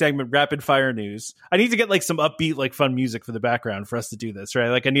this new segment Rapid Fire News. I need to get like some upbeat, like fun music for the background for us to do this, right?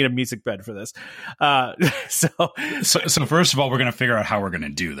 Like I need a music bed for this. So first of all, we're going to figure out how we're going to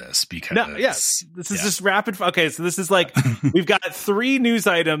do this because this is just rapid. Okay. So this is like, we've got 3 news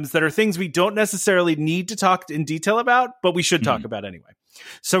items that are things we don't necessarily need to talk in detail about, but we should talk about anyway.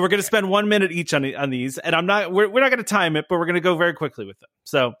 So we're going to spend 1 minute each on these, and we're not going to time it, but we're going to go very quickly with them.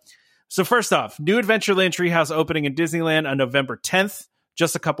 So first off, new Adventureland Treehouse opening in Disneyland on November 10th,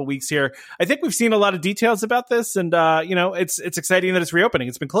 just a couple weeks here. I think we've seen a lot of details about this, and it's exciting that it's reopening.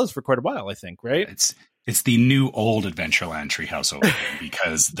 It's been closed for quite a while, I think, right? It's the new old Adventureland Treehouse opening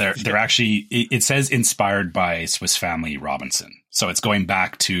because they're actually, it says inspired by Swiss Family Robinson. So it's going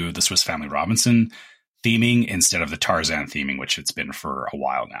back to the Swiss Family Robinson theming instead of the Tarzan theming, which it's been for a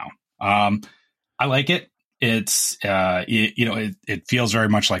while now. I like it. It's it feels very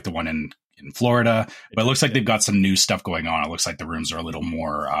much like the one in Florida, but it looks like they've got some new stuff going on. It looks like the rooms are a little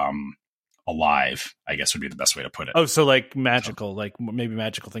more alive, I guess would be the best way to put it. Oh, so like magical, like maybe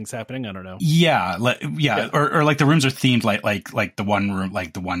magical things happening. I don't know. Yeah. Or like the rooms are themed like the one room,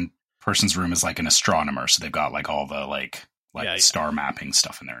 like the one person's room is like an astronomer. So they've got like all the star mapping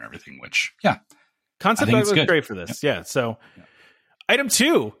stuff in there and everything, which concept art looks great for this. Yeah. So item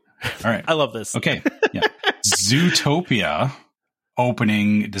 2. All right. I love this. Okay. Yeah. Zootopia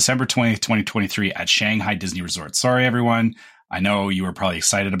opening December 20th, 2023 at Shanghai Disney Resort. Sorry, everyone. I know you were probably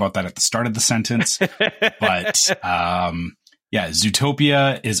excited about that at the start of the sentence, but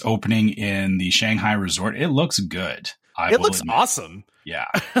Zootopia is opening in the Shanghai Resort. It looks good. It looks awesome. Yeah.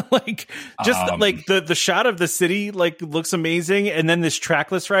 The shot of the city looks amazing. And then this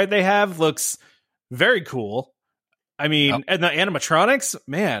trackless ride they have looks very cool. I mean, and the animatronics,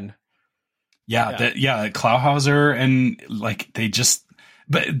 man. Yeah. Klauhauser and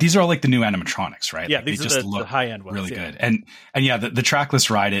but these are all like the new animatronics, right? Yeah, these are the high end ones. Really good. And the trackless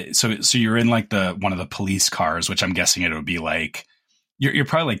ride. So you're in like one of the police cars, which I'm guessing it would be like, you're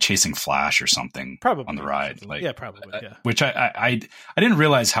probably like chasing Flash or something probably on the ride. Probably. Yeah. Which I didn't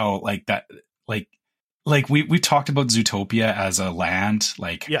realize how like that, like we talked about Zootopia as a land,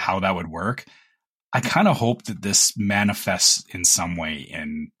 how that would work. I kind of hope that this manifests in some way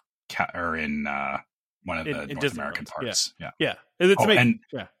in one of the North American parts. Yeah. It's amazing.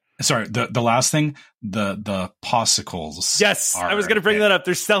 Sorry, the last thing, the popsicles. Yes, I was going to bring that up.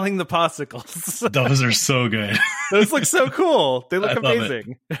 They're selling the popsicles. Those are so good. Those look so cool. They look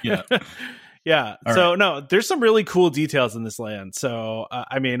amazing. Yeah. Yeah. No, there's some really cool details in this land. So,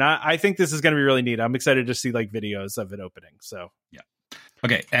 I think this is going to be really neat. I'm excited to see videos of it opening. So, yeah.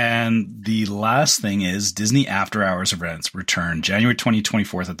 Okay, and the last thing is Disney After Hours events return January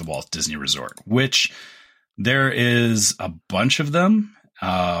 2024 at the Walt Disney Resort, which there is a bunch of them.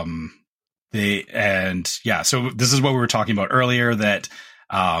 So this is what we were talking about earlier, that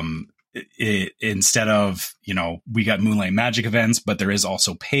instead of, we got Moonlight Magic events, but there is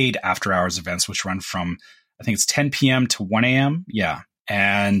also paid After Hours events, which run from, I think it's 10 p.m. to 1 a.m. Yeah.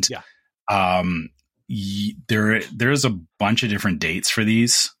 And there's a bunch of different dates for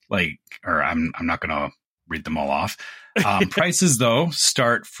these, I'm not going to read them all off. Prices though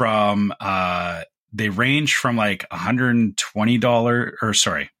start from, they range from like $120 or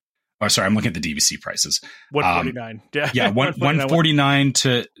sorry, I'm looking at the DVC prices. $149. Yeah.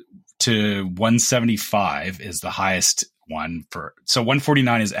 $149 to $175 is the highest one so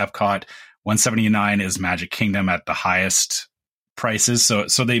 $149 is Epcot, $179 is Magic Kingdom at the highest prices. So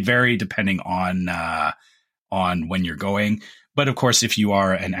they vary depending on on when you're going. But of course, if you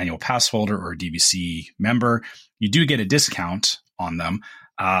are an annual pass holder or a DVC member, you do get a discount on them.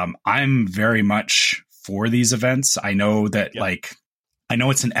 I'm very much for these events. I know that I know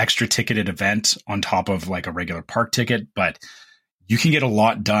it's an extra ticketed event on top of like a regular park ticket, but you can get a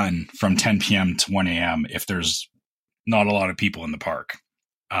lot done from 10 p.m. to 1 a.m. if there's not a lot of people in the park.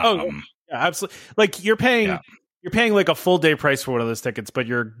 Yeah, absolutely. Like you're paying like a full day price for one of those tickets, but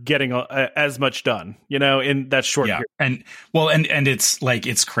you're getting as much done, in that short period. And it's like,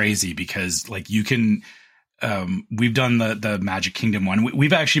 it's crazy because like you can, we've done the Magic Kingdom one.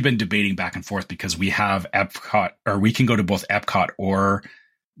 We've actually been debating back and forth because we have Epcot, or we can go to both Epcot or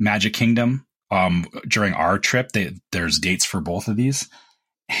Magic Kingdom during our trip. There's dates for both of these.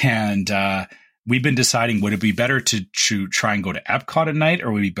 And we've been deciding, would it be better to try and go to Epcot at night,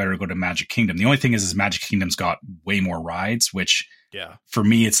 or would it be better to go to Magic Kingdom? The only thing is Magic Kingdom's got way more rides, which for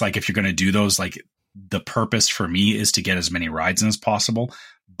me, it's like if you're going to do those, like the purpose for me is to get as many rides in as possible.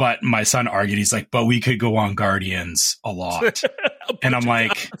 But my son argued, he's like, but we could go on Guardians a lot. And I'm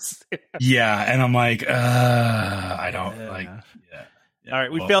like, and I'm like, I don't like. All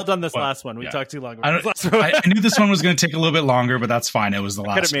right, we failed on this last one. We talked too long about this last one. I knew this one was going to take a little bit longer, but that's fine. It was the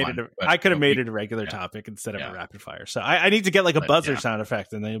last one. I could have made it a regular topic instead of a rapid fire. So I need to get like a buzzer sound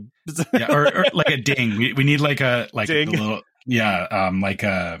effect, and then or like a ding. We need like a ding. A little like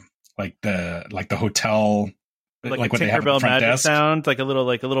the hotel. Like what they have at the front magic desk sound, like a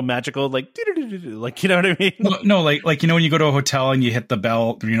little magical, like you know what I mean? No, like when you go to a hotel and you hit the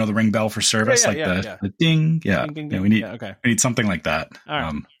bell, the ring bell for service, the ding, Ding, ding, ding. We need something like that. All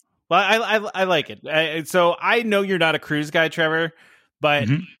right. Well, I like it. So I know you're not a cruise guy, Trevor, but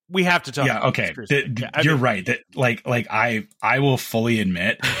we have to talk. Yeah, okay. You're right. That like I will fully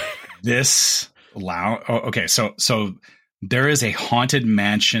admit this lounge. Oh, okay, so there is a Haunted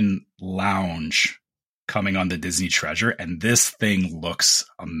Mansion lounge coming on the Disney Treasure, and this thing looks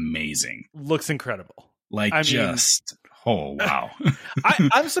amazing. Looks incredible. Oh wow.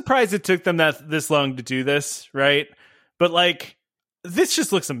 I'm surprised it took them this long to do this, right? But like, this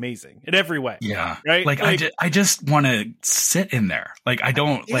just looks amazing in every way. Yeah. Right. Like I just want to sit in there. Like I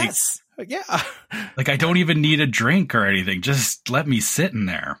don't like I don't even need a drink or anything. Just let me sit in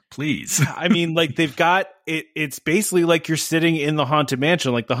there, please. I mean, like they've got it. It's basically like you're sitting in the Haunted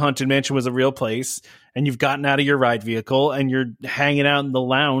Mansion. Like the Haunted Mansion was a real place, and you've gotten out of your ride vehicle and you're hanging out in the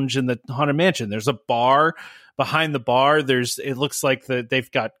lounge in the Haunted Mansion. There's a bar behind the bar. It looks like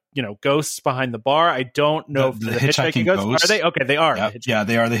they've got, ghosts behind the bar. I don't know if the hitchhiking ghosts. Are they? Okay, they are. Yeah,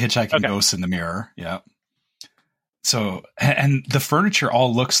 they are the hitchhiking ghosts in the mirror. Yeah. So, and the furniture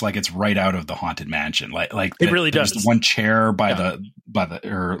all looks like it's right out of the Haunted Mansion. Like it really does. There's one chair by the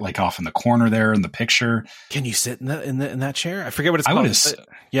or like off in the corner there in the picture. Can you sit in that chair? I forget what it's called.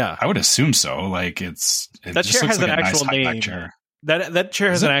 I would assume so. Like that chair has like an actual name. Chair. That chair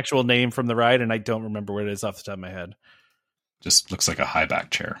has an actual name from the ride, and I don't remember what it is off the top of my head. Just looks like a high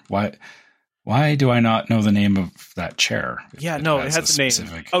back chair. Why do I not know the name of that chair? It has a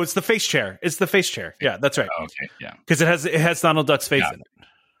name. Oh, it's the face chair. It's the face chair. Yeah, that's right. Oh, okay, yeah. Because it has Donald Duck's face in it.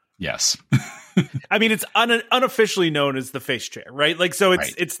 Yes. I mean, it's unofficially known as the face chair, right? Like, so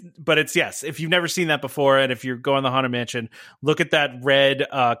it's yes. If you've never seen that before, and if you're going to the Haunted Mansion, look at that red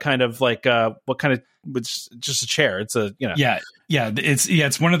kind of like what kind of, it's just a chair. It's a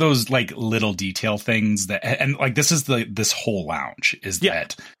it's one of those like little detail things that, and like this is this whole lounge is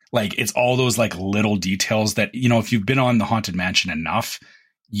that. Like it's all those like little details that, if you've been on the Haunted Mansion enough,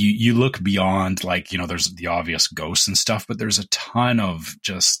 you look beyond like, there's the obvious ghosts and stuff, but there's a ton of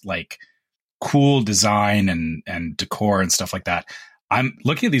just like cool design and decor and stuff like that. I'm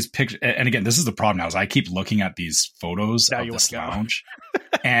looking at these pictures. And again, this is the problem now is I keep looking at these photos of this lounge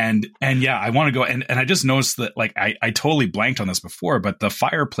and I want to go. And I just noticed that like, I totally blanked on this before, but the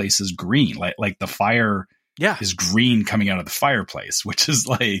fireplace is green, like the fire is green coming out of the fireplace, which is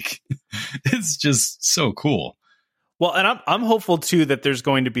like, it's just so cool. Well, and I'm hopeful too that there's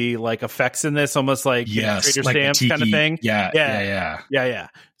going to be like effects in this, almost like Trader Sam's kind of thing.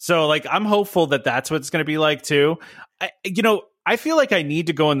 Yeah. So like, I'm hopeful that that's what it's going to be like too. I feel like I need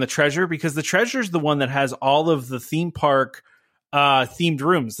to go in the Treasure because the Treasure is the one that has all of the theme park themed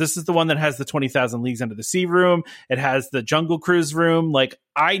rooms. This is the one that has the 20,000 Leagues Under the Sea room. It has the Jungle Cruise room. Like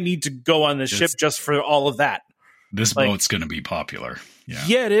I need to go on this ship just for all of that. This boat's going to be popular.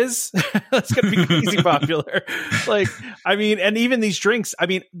 Yeah, it is. It's going to be crazy popular. Like, I mean, and even these drinks, I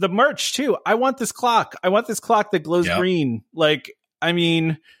mean, the merch too. I want this clock. That glows green. Like, I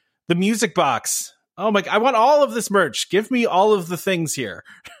mean, the music box. Oh my, I want all of this merch. Give me all of the things here.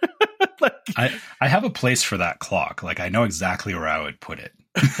 Like, I have a place for that clock. Like I know exactly where I would put it.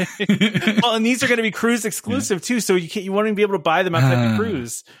 well, and these are going to be cruise exclusive too, so you won't even be able to buy them outside the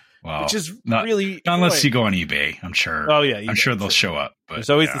cruise. Well, which is really unless you go on eBay, I'm sure. Oh yeah, I'm sure they'll show up. But there's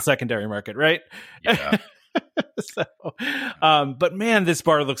always the secondary market, right? Yeah. So, but man, this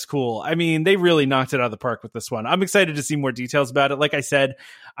bar looks cool. I mean, they really knocked it out of the park with this one. I'm excited to see more details about it. Like I said,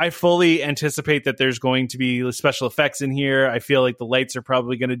 I fully anticipate that there's going to be special effects in here. I feel like the lights are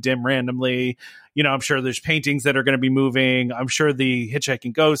probably going to dim randomly. You know, I'm sure there's paintings that are going to be moving. I'm sure the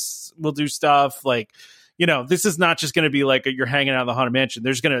hitchhiking ghosts will do stuff. Like, you know, this is not just going to be like you're hanging out in the Haunted Mansion.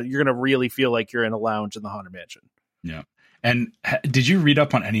 You're gonna really feel like you're in a lounge in the Haunted Mansion. Yeah. And did you read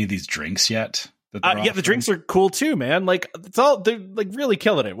up on any of these drinks yet? Yeah, the drinks are cool too, man. Like they're like really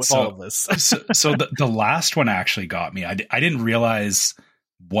killing it with all of this. so the last one actually got me. I didn't realize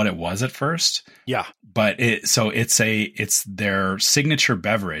what it was at first. Yeah, but it's their signature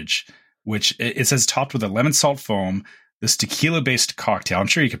beverage, which it says topped with a lemon salt foam. This tequila based cocktail. I'm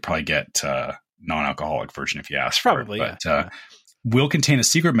sure you could probably get non-alcoholic version if you ask for it. But will contain a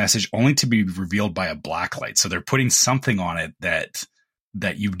secret message only to be revealed by a black light. So they're putting something on it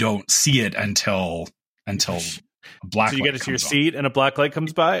that you don't see it until a black light. So you get it to your seat and a black light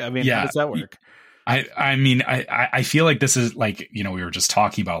comes by? I mean, how does that work? I mean, I feel like this is like, you know, we were just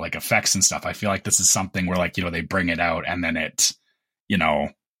talking about like effects and stuff. I feel like this is something where like, you know, they bring it out and then it, you know,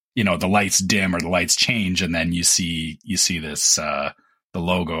 the lights dim or the lights change. And then you see this, the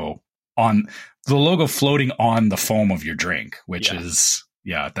logo floating on the foam of your drink, which is,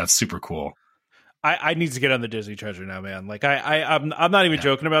 that's super cool. I need to get on the Disney Treasure now, man. Like I'm not even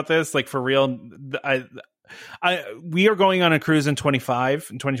joking about this. Like for real, we are going on a cruise in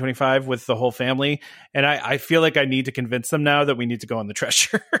 2025 with the whole family, and I feel like I need to convince them now that we need to go on the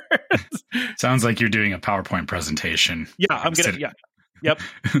Treasure. Sounds like you're doing a PowerPoint presentation. Yeah, I'm gonna. Yeah, yep.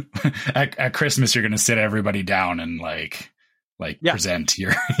 at Christmas, you're gonna sit everybody down and present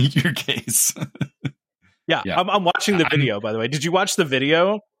your case. Yeah. I'm watching the video. By the way, did you watch the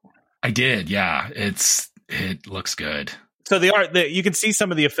video? I did, yeah. It looks good. So you can see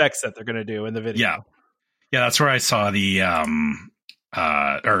some of the effects that they're going to do in the video. Yeah, that's where I saw the you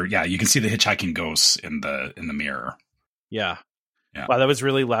can see the hitchhiking ghosts in the mirror. Yeah. Wow, that was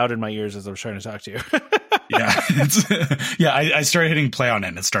really loud in my ears as I was trying to talk to you. I started hitting play on it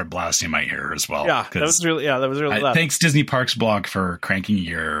and it started blasting my ear as well. That was really loud. Thanks Disney Parks blog for cranking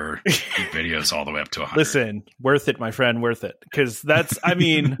your videos all the way up to 100. Listen, worth it, my friend, worth it. Because that's, I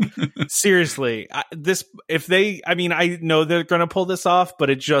mean, seriously, I know they're going to pull this off, but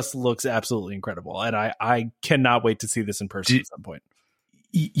it just looks absolutely incredible. And I cannot wait to see this in person at some point.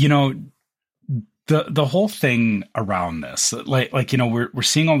 You know, the whole thing around this, like, you know, we're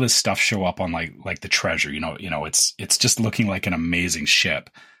seeing all this stuff show up on like the Treasure, you know, it's just looking like an amazing ship.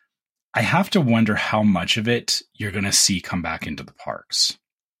 I have to wonder how much of it you're going to see come back into the parks.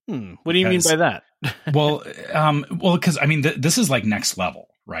 What do you mean by that? well, because I mean, this is like next level,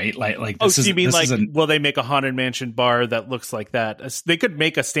 right? Like this so you mean like, will they make a Haunted Mansion bar that looks like that? They could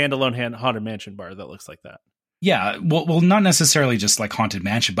make a standalone Haunted Mansion bar that looks like that. Yeah, well, not necessarily just like Haunted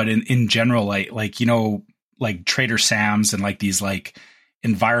Mansion, but in general, like you know, like Trader Sam's and like these like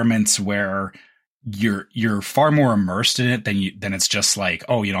environments where you're far more immersed in it than it's just like,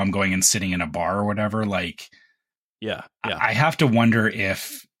 oh, you know, I'm going and sitting in a bar or whatever. Like, yeah. I have to wonder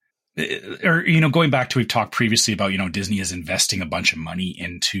if, or you know, going back to we've talked previously about, you know, Disney is investing a bunch of money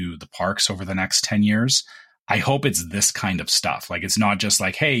into the parks over the next 10 years. I hope it's this kind of stuff. Like, it's not just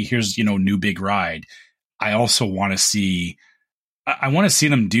like, hey, here's, you know, new big ride. I also want to see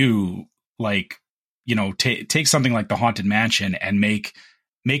them do like, you know, take something like the Haunted Mansion and make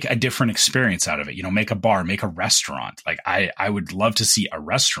a different experience out of it. You know, make a bar, make a restaurant. Like I would love to see a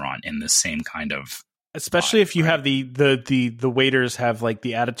restaurant in the same kind of, especially vibe, if you have the waiters have like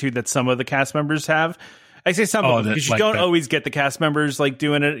the attitude that some of the cast members have. I say some of them because you don't always get the cast members like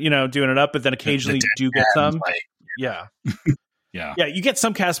doing it up, but then occasionally you do get some. Like, yeah. Yeah, you get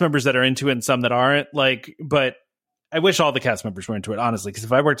some cast members that are into it and some that aren't. Like, but I wish all the cast members were into it, honestly, because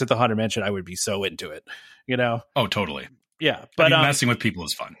if I worked at the Haunted Mansion, I would be so into it. You know? Oh, totally. Yeah, but messing with people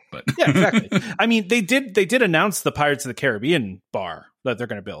is fun. But yeah, exactly. I mean, they did announce the Pirates of the Caribbean bar that they're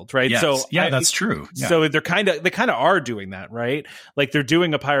going to build, right? Yes. So that's true. Yeah. So they kind of are doing that, right? Like they're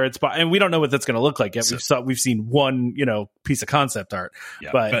doing a Pirates bar, and we don't know what that's going to look like yet. We've seen one, you know, piece of concept art.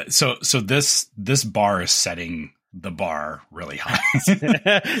 Yeah, but so this bar is setting the bar really high.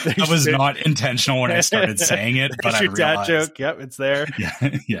 That was not intentional when I started saying it, but I realized. Dad joke. Yep, it's there.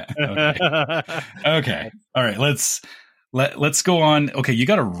 Yeah. Okay. All right. Let's let's go on. Okay, you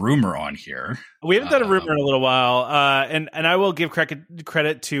got a rumor on here. We haven't done a rumor in a little while, and I will give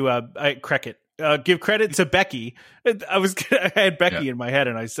credit to give credit to Becky. I had Becky in my head,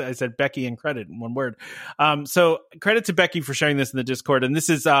 and I said Becky and credit in one word. So credit to Becky for sharing this in the Discord, and this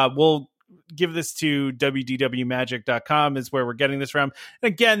is we'll give this to wdwmagic.com is where we're getting this from.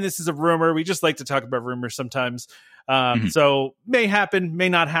 And again, this is a rumor. We just like to talk about rumors sometimes. So may happen, may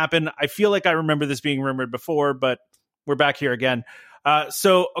not happen. I feel like I remember this being rumored before, but we're back here again.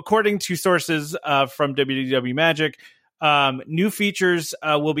 So according to sources from WDW Magic, new features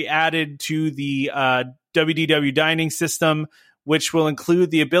will be added to the WDW dining system, which will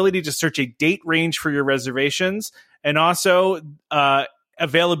include the ability to search a date range for your reservations and also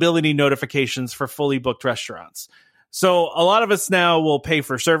availability notifications for fully booked restaurants. So a lot of us now will pay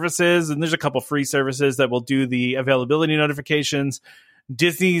for services, and there's a couple free services that will do the availability notifications.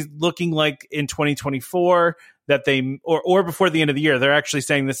 Disney's looking like in 2024 that they, or before the end of the year, they're actually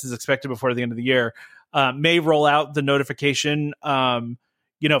saying this is expected before the end of the year, may roll out the notification,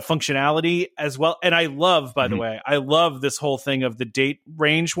 functionality as well. And I love, by the way, I love this whole thing of the date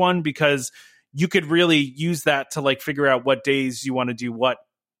range one, because you could really use that to like figure out what days you want to do what,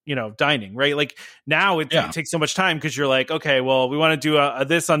 dining, right? Like now it takes so much time because you're like, okay, well, we want to do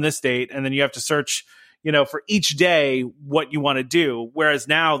this on this date. And then you have to search, for each day what you want to do. Whereas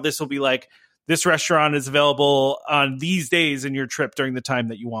now this will be like, this restaurant is available on these days in your trip during the time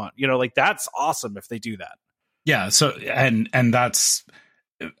that you want, like that's awesome if they do that. Yeah. So, and that's,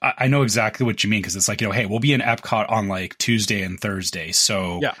 I know exactly what you mean. Cause it's like, hey, we'll be in Epcot on like Tuesday and Thursday.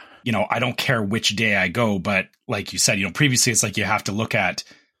 So, I don't care which day I go, but like you said, previously it's like you have to look at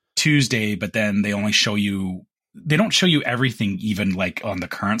Tuesday, but then they don't show you everything, even like on the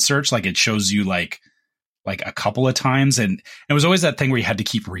current search. Like it shows you like a couple of times, and it was always that thing where you had to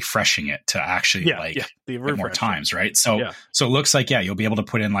keep refreshing it to actually get more times, right? So it looks like you'll be able to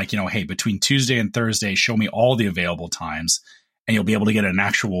put in like, hey, between Tuesday and Thursday, show me all the available times, and you'll be able to get an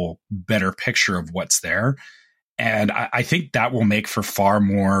actual better picture of what's there. And I think that will make for far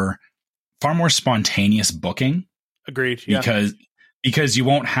more spontaneous booking. Agreed. Yeah. Because you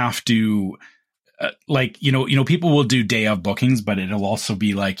won't have to people will do day of bookings, but it'll also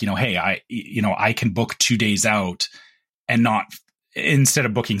be like, hey, I can book 2 days out and not, instead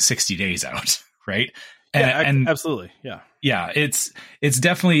of booking 60 days out. Right. And absolutely. Yeah. Yeah. It's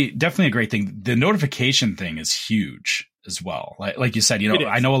definitely a great thing. The notification thing is huge as well. Like you said,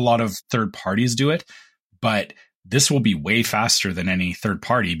 I know a lot of third parties do it, but this will be way faster than any third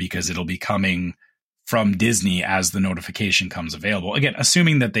party because it'll be coming from Disney as the notification comes available. Again,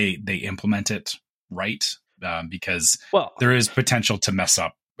 assuming that they implement it right, because there is potential to mess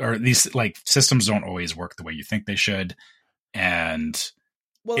up, or these like systems don't always work the way you think they should, and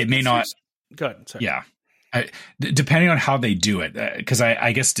it may not. Go ahead. Sorry. Yeah, depending on how they do it, because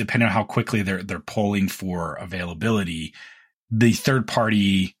I guess depending on how quickly they're polling for availability, the third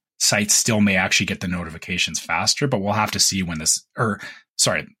party sites still may actually get the notifications faster. But we'll have to see when this,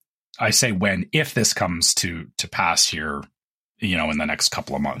 I say when, if this comes to pass here, in the next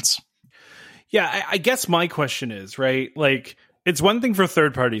couple of months. Yeah, I guess my question is, right, like, it's one thing for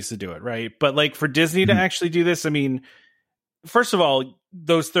third parties to do it, right? But, like, for Disney to actually do this, I mean, first of all,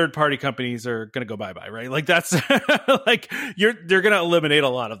 those third party companies are going to go bye-bye, right? Like, that's, like, they're going to eliminate a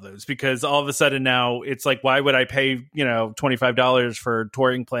lot of those, because all of a sudden now it's like, why would I pay, $25 for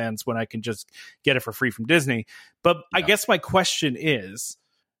touring plans when I can just get it for free from Disney? But I guess my question is,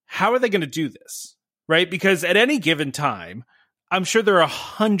 how are they going to do this, right? Because at any given time, I'm sure there are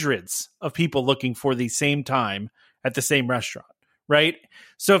hundreds of people looking for the same time at the same restaurant, right?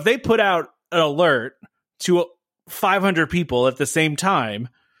 So if they put out an alert to 500 people at the same time,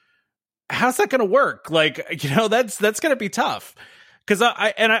 how's that going to work? Like, that's going to be tough. Because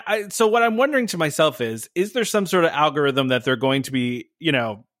so what I'm wondering to myself is there some sort of algorithm that they're going to be,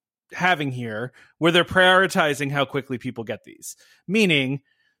 having here where they're prioritizing how quickly people get these? Meaning,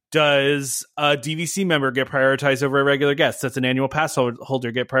 does a DVC member get prioritized over a regular guest? Does an annual pass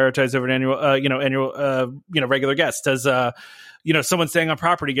holder get prioritized over an annual regular guest? Does someone staying on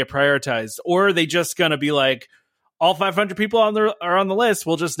property get prioritized? Or are they just going to be like, all 500 people are on the list,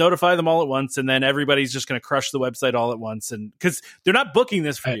 we'll just notify them all at once, and then everybody's just going to crush the website all at once? And because they're not booking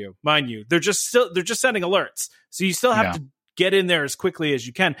this for you, mind you, they're just sending alerts, so you still have to get in there as quickly as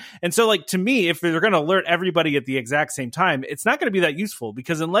you can. And so, like, to me, if they're going to alert everybody at the exact same time, it's not going to be that useful,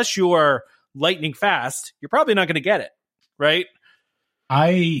 because unless you are lightning fast, you're probably not going to get it, right?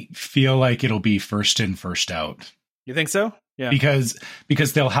 I feel like it'll be first in, first out. You think so? Yeah. Because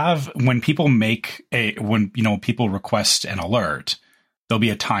they'll have, when people request an alert, there'll be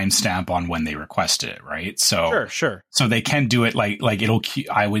a timestamp on when they requested it, right? So sure. So they can do it like it'll.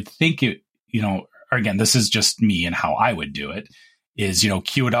 I would think it. Again, this is just me and how I would do it. Is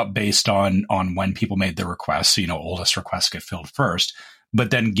queue it up based on when people made their requests. So oldest requests get filled first,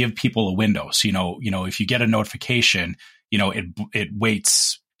 but then give people a window. So if you get a notification, it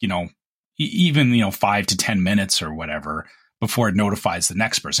waits even 5 to 10 minutes or whatever before it notifies the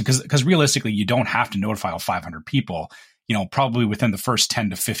next person. Because realistically, you don't have to notify all 500 people. Probably within the first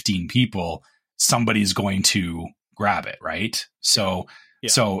 10 to 15 people, somebody's going to grab it, right? So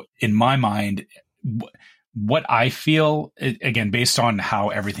in my mind, what I feel, again, based on how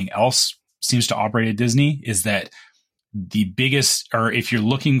everything else seems to operate at Disney, is that the biggest, or if you're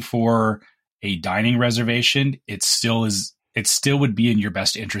looking for a dining reservation, it still would be in your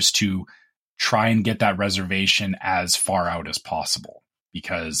best interest to try and get that reservation as far out as possible,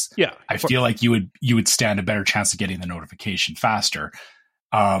 because I feel like you would stand a better chance of getting the notification faster.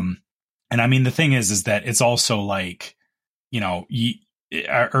 And I mean, the thing is that it's also like,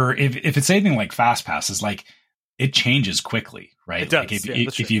 or if it's anything like Fast Passes, like it changes quickly, right? It does.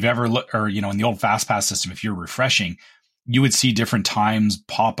 Like if you've ever looked, or in the old Fast Pass system, if you're refreshing, you would see different times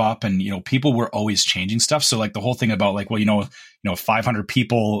pop up, and people were always changing stuff. So like the whole thing about like, 500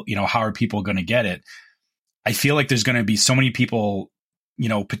 people, how are people going to get it? I feel like there's going to be so many people,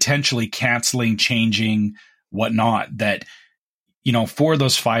 potentially canceling, changing, whatnot, that for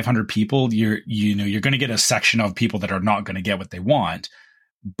those 500 people, you're going to get a section of people that are not going to get what they want.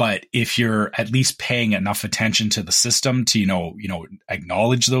 But if you're at least paying enough attention to the system to,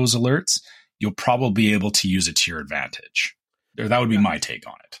 acknowledge those alerts, you'll probably be able to use it to your advantage. Or that would be my take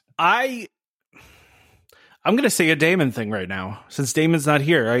on it. I'm going to say a Damon thing right now. Since Damon's not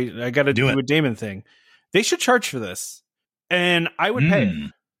here, I got to do a Damon thing. They should charge for this. And I would pay.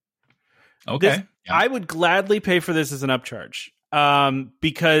 Okay. I would gladly pay for this as an upcharge.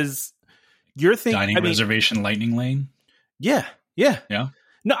 Because you're thinking reservation lightning lane. Yeah.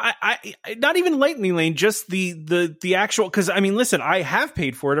 No, I not even lightning lane, just the actual, because I mean, listen, I have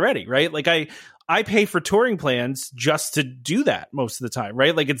paid for it already, right? Like I pay for touring plans just to do that most of the time,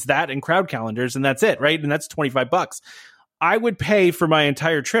 right? Like it's that and crowd calendars, and that's it, right? And that's $25. I would pay for my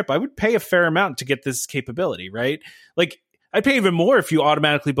entire trip. I would pay a fair amount to get this capability, right? Like I'd pay even more if you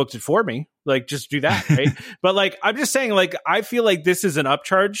automatically booked it for me. Like just do that, right? But like I'm just saying, like I feel like this is an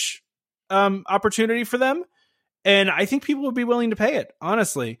upcharge opportunity for them. And I think people would be willing to pay it,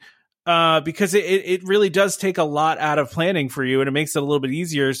 honestly, because it really does take a lot out of planning for you, and it makes it a little bit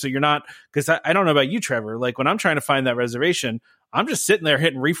easier. So you're not, because I don't know about you, Trevor, like when I'm trying to find that reservation, I'm just sitting there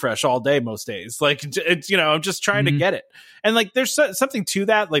hitting refresh all day most days. Like, it's, I'm just trying to get it. And like, there's something to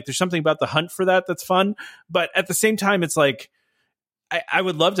that. Like there's something about the hunt for that's fun. But at the same time, it's like, I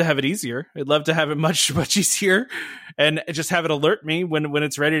would love to have it easier. I'd love to have it much, much easier, and just have it alert me when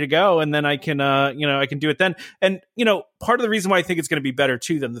it's ready to go. And then I can, I can do it then. And, part of the reason why I think it's going to be better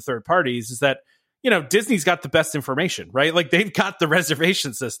too than the third parties is that, Disney's got the best information, right? Like they've got the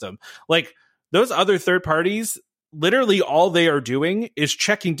reservation system. Like those other third parties, literally all they are doing is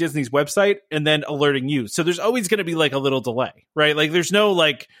checking Disney's website and then alerting you. So there's always going to be like a little delay, right? Like there's no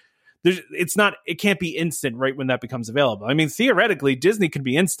like, it can't be instant right when that becomes available. I mean, theoretically, Disney can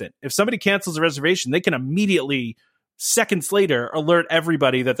be instant. If somebody cancels a reservation, they can immediately, seconds later, alert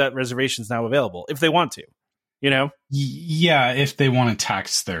everybody that reservation is now available if they want to, Yeah, if they want to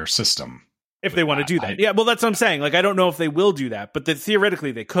tax their system. If they want to do that. Yeah, well, that's what I'm saying. Like, I don't know if they will do that, but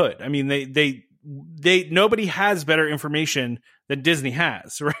theoretically they could. I mean, they nobody has better information than Disney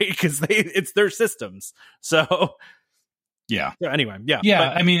has, right? Because it's their systems. So... Yeah. Anyway, yeah. Yeah.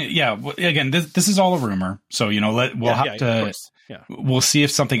 But, I mean, yeah. Again, this is all a rumor. So, we'll have to, we'll see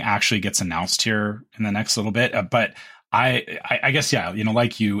if something actually gets announced here in the next little bit. But I guess, yeah,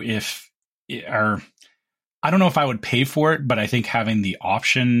 like you, I don't know if I would pay for it, but I think having the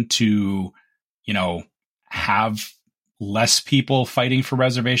option to, have less people fighting for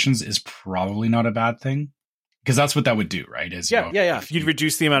reservations is probably not a bad thing. Because that's what that would do, right? If you'd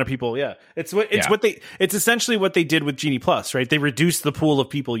reduce the amount of people, it's essentially what they did with Genie Plus, right? They reduced the pool of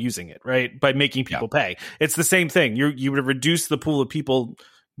people using it, right, by making people pay. It's the same thing. You would reduce the pool of people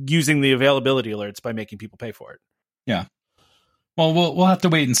using the availability alerts by making people pay for it. Yeah. Well, we'll have to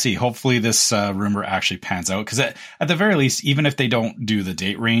wait and see. Hopefully, this rumor actually pans out. Because at the very least, even if they don't do the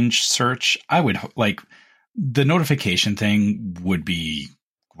date range search, I would like the notification thing would be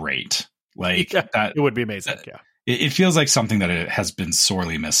great. Like that, it would be amazing. It feels like something that it has been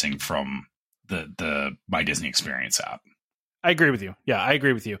sorely missing from the My Disney Experience app. I agree with you. Yeah, I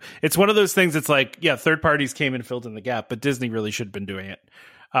agree with you. It's one of those things. It's like, third parties came and filled in the gap, but Disney really should have been doing it.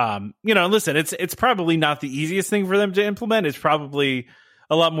 Listen, it's probably not the easiest thing for them to implement. It's probably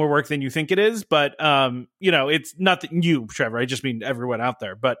a lot more work than you think it is, but it's not that you, Trevor, I just mean everyone out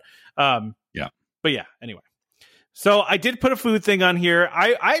there. But anyway. So I did put a food thing on here.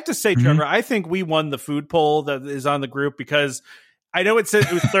 I have to say, Trevor, I think we won the food poll that is on the group, because I know it said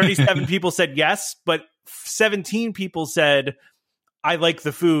it was 37 people said yes, but 17 people said I like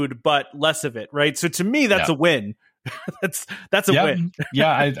the food, but less of it. Right. So to me, that's a win. that's a win.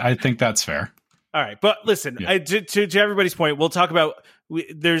 I think that's fair. All right. But listen, to everybody's point, we'll talk about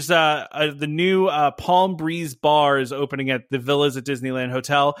there's the new Palm Breeze bar is opening at the Villas at Disneyland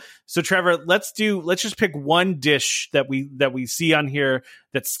Hotel. So Trevor, let's just pick one dish that we see on here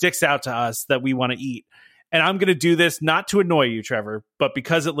that sticks out to us that we want to eat. And I'm going to do this not to annoy you, Trevor, but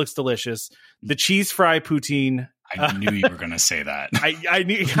because it looks delicious. The cheese fry poutine. I knew you were going to say that. I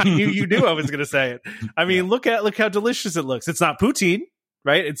knew you knew I was going to say it. I mean, look how delicious it looks. It's not poutine,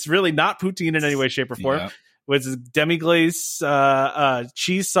 right? It's really not poutine in any way, shape, or form. Yeah. With demi-glace,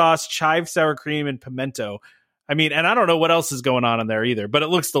 cheese sauce, chive sour cream, and pimento. I mean, and I don't know what else is going on in there either, but it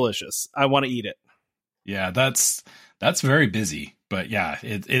looks delicious. I want to eat it. Yeah, that's very busy. But yeah,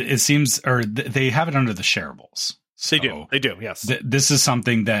 it seems, or they have it under the shareables. So they do. Yes. This is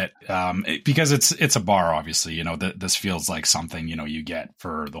something that, because it's a bar, obviously, this feels like something, you get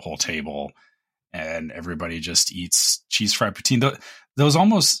for the whole table, and everybody just eats cheese fried poutine. Those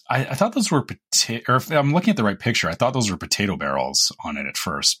almost, I thought those were or if I'm looking at the right picture, I thought those were potato barrels on it at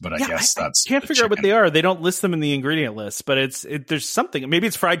first, but I guess that's. I can't figure out what they are. They don't list them in the ingredient list, but there's something. Maybe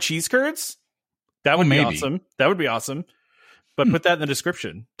it's fried cheese curds. That would be awesome. That would be awesome. But put that in the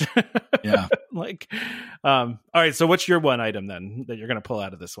description. Yeah. All right. So what's your one item then that you're going to pull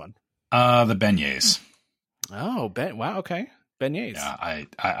out of this one? The beignets. Oh, wow. Okay. Beignets. Yeah.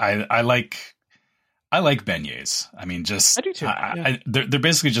 I like beignets. I mean, just I do too. They're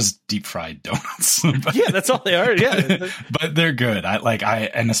basically just deep fried donuts. Yeah, that's all they are. Yeah, but they're good.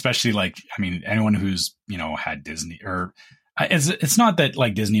 And especially anyone who's had Disney or. It's not that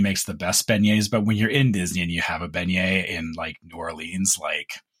Disney makes the best beignets, but when you're in Disney and you have a beignet in New Orleans,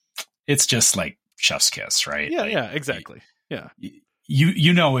 it's just chef's kiss, right? Yeah, exactly. Yeah,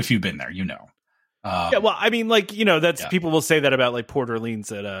 if you've been there, yeah, well, I mean, that's people will say that about Port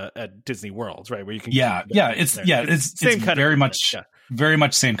Orleans at Disney World, right? Where you can it's same kind very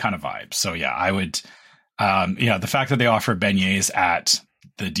much same kind of vibe. So yeah, I would the fact that they offer beignets at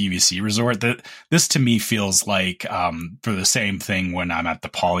the DVC resort, that this to me feels like for the same thing when I'm at the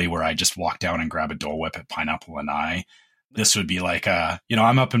Poly where I just walk down and grab a Dole Whip at Pineapple and I. This would be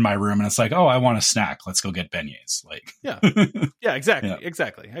I'm up in my room and it's oh, I want a snack. Let's go get beignets. Yeah, exactly. Yeah.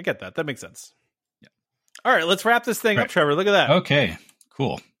 Exactly. I get that. That makes sense. Yeah. All right, let's wrap this thing up, Trevor. Look at that. Okay,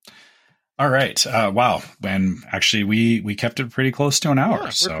 cool. All right. Wow. And actually we kept it pretty close to an hour. Yeah,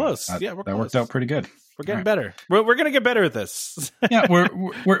 we're close. That worked out pretty good. We're getting better. We're going to get better at this. Yeah,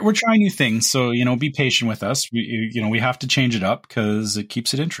 we're trying new things. So, be patient with us. We have to change it up because it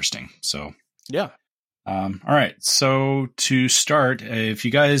keeps it interesting. So, yeah. All right. So to start, if you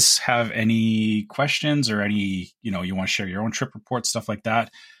guys have any questions or any, you want to share your own trip report, stuff like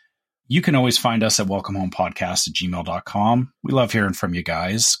that, you can always find us at welcomehomepodcast@gmail.com. We love hearing from you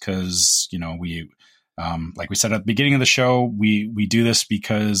guys because, we, like we said at the beginning of the show, we do this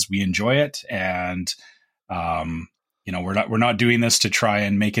because we enjoy it. And, we're not doing this to try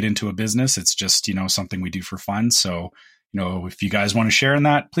and make it into a business. It's just, something we do for fun. So, if you guys want to share in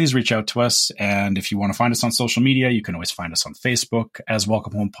that, please reach out to us. And if you want to find us on social media, you can always find us on Facebook as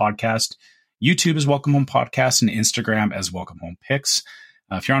Welcome Home Podcast, YouTube as Welcome Home Podcast, and Instagram as Welcome Home Pics.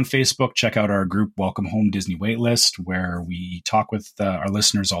 If you're on Facebook, check out our group Welcome Home Disney Waitlist, where we talk with our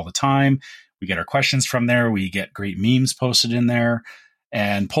listeners all the time. We get our questions from there. We get great memes posted in there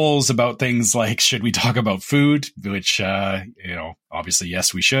and polls about things like, should we talk about food? Which, obviously,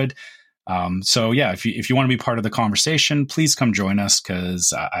 yes, we should. So yeah, if you want to be part of the conversation, please come join us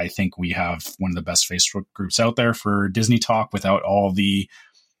because I think we have one of the best Facebook groups out there for Disney talk without all the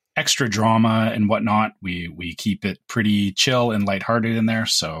extra drama and whatnot. We keep it pretty chill and lighthearted in there.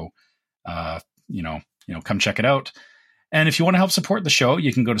 So, come check it out. And if you want to help support the show,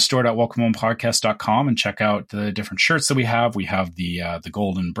 you can go to store.welcomehomepodcast.com and check out the different shirts that we have. We have the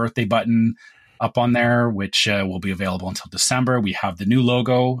golden birthday button up on there, which will be available until December. We have the new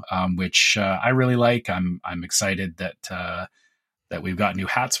logo, which I really like. I'm excited that we've got new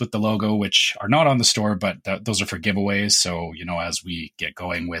hats with the logo, which are not on the store, but those are for giveaways. So, as we get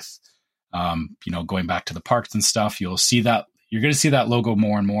going with, going back to the parks and stuff, you're going to see that logo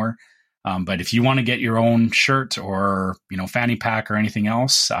more and more. But if you want to get your own shirt or, fanny pack or anything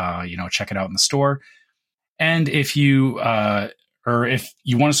else, check it out in the store. And if you or if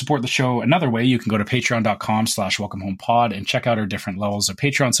you want to support the show another way, you can go to patreon.com/welcomehomepod and check out our different levels of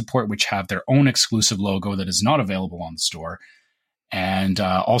Patreon support, which have their own exclusive logo that is not available on the store. And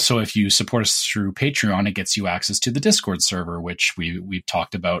also, if you support us through Patreon, it gets you access to the Discord server, which we've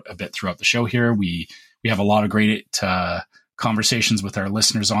talked about a bit throughout the show here. We have a lot of great conversations with our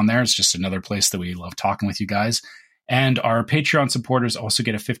listeners on there. It's just another place that we love talking with you guys. And our Patreon supporters also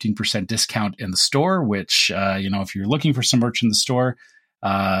get a 15% discount in the store, which, if you're looking for some merch in the store,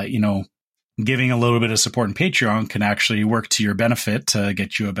 giving a little bit of support in Patreon can actually work to your benefit to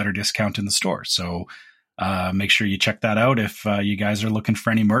get you a better discount in the store. So make sure you check that out if you guys are looking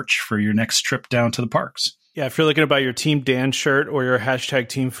for any merch for your next trip down to the parks. Yeah, if you're looking to buy your Team Dan shirt or your hashtag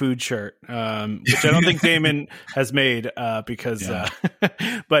Team Food shirt, which I don't think Damon has made because,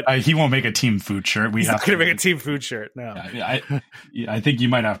 but he won't make a Team Food shirt. He's not going to make a Team Food shirt. No, I think you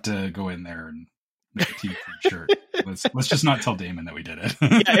might have to go in there and make a Team Food shirt. Let's just not tell Damon that we did it.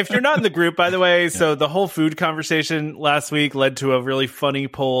 Yeah, if you're not in the group, by the way, so the whole food conversation last week led to a really funny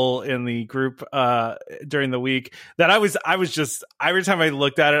poll in the group during the week that I was just every time I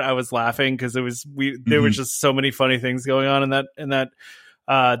looked at it, I was laughing because there were just so many funny things going on in that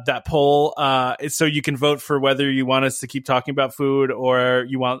poll. So you can vote for whether you want us to keep talking about food, or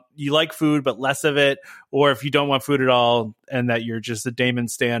you like food but less of it, or if you don't want food at all and that you're just a Damon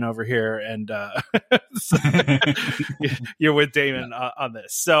stan over here and you're with Damon on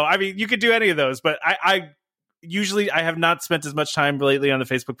this. So I mean, you could do any of those, but I usually I have not spent as much time lately on the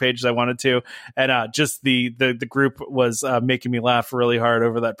Facebook page as I wanted to, and just the group was making me laugh really hard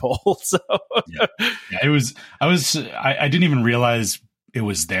over that poll. So it was I didn't even realize it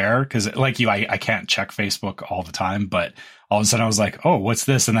was there because, like you, I can't check Facebook all the time, but all of a sudden I was like, oh, what's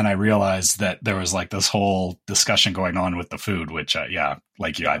this? And then I realized that there was like this whole discussion going on with the food, which like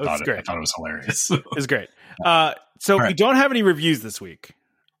you, I thought it was hilarious. It was great. We don't have any reviews this week.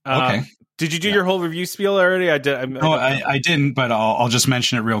 Okay. Did you do your whole review spiel already? I did. I didn't, but I'll just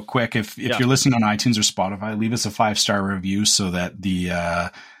mention it real quick. If you're listening on iTunes or Spotify, leave us a 5-star review so that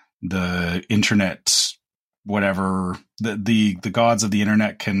the internet, whatever the gods of the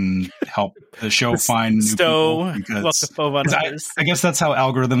internet can help the show find new people. Because I guess that's how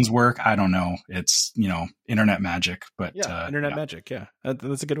algorithms work. I don't know. It's internet magic, but internet magic. Yeah,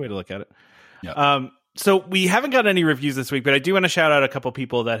 that's a good way to look at it. Yeah. So we haven't got any reviews this week, but I do want to shout out a couple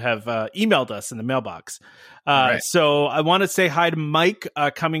people that have emailed us in the mailbox. Right. So I want to say hi to Mike,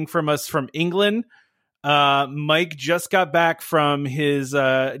 coming from us from England. Mike just got back from his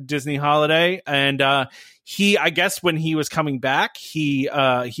Disney holiday, and I guess when he was coming back, he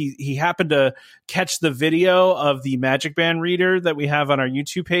happened to catch the video of the Magic Band reader that we have on our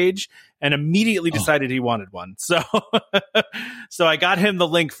YouTube page and immediately decided he wanted one. So I got him the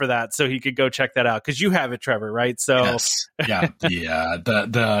link for that so he could go check that out, because you have it, Trevor, right? So yes. Yeah,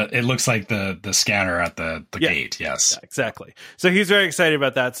 the it looks like the scanner at the gate. Yes, yeah, exactly. So he's very excited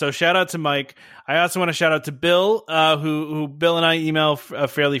about that. So shout out to Mike. I also want to shout out to Bill, who Bill and I email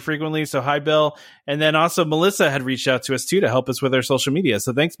fairly frequently. So hi, Bill. And then also Melissa had reached out to us too to help us with our social media.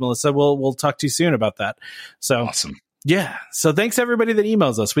 So thanks, Melissa. We'll talk to you soon about that. So awesome. Yeah. So thanks everybody that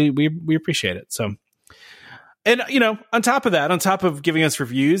emails us. We appreciate it. So, and on top of that, on top of giving us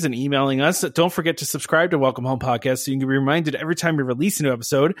reviews and emailing us, don't forget to subscribe to Welcome Home Podcast so you can be reminded every time we release a new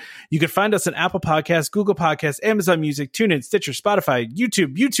episode. You can find us on Apple Podcasts, Google Podcasts, Amazon Music, TuneIn, Stitcher, Spotify,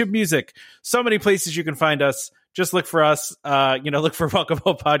 YouTube Music. So many places you can find us. Just look for us. Look for Welcome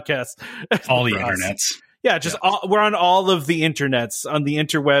Home Podcast. All the internets. Yeah, we're on all of the internets, on the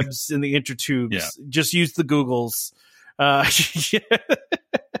interwebs and the intertubes. Yeah. Just use the Googles.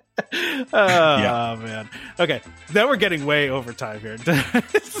 Oh man. Okay. Now we're getting way over time here.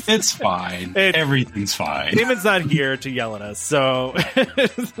 It's fine. Everything's fine. Damon's not here to yell at us. So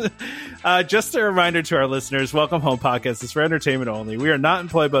just a reminder to our listeners, Welcome Home Podcast is for entertainment only. We are not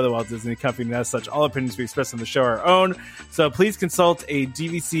employed by the Walt Disney Company, and as such, all opinions we express on the show are our own. So please consult a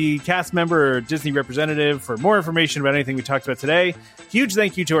DVC cast member or Disney representative for more information about anything we talked about today. Huge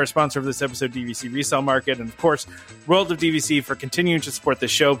thank you to our sponsor of this episode, DVC Resale Market, and of course, World of DVC, for continuing to support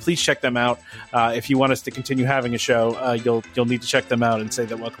this show. Please check them out. If you want us to continue having a show, you'll need to check them out and say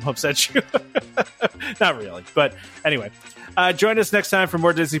that Welcome Home sent you. Not really, but anyway, join us next time for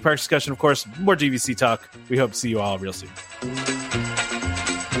more Disney Parks discussion. Of course, more DVC talk. We hope to see you all real soon.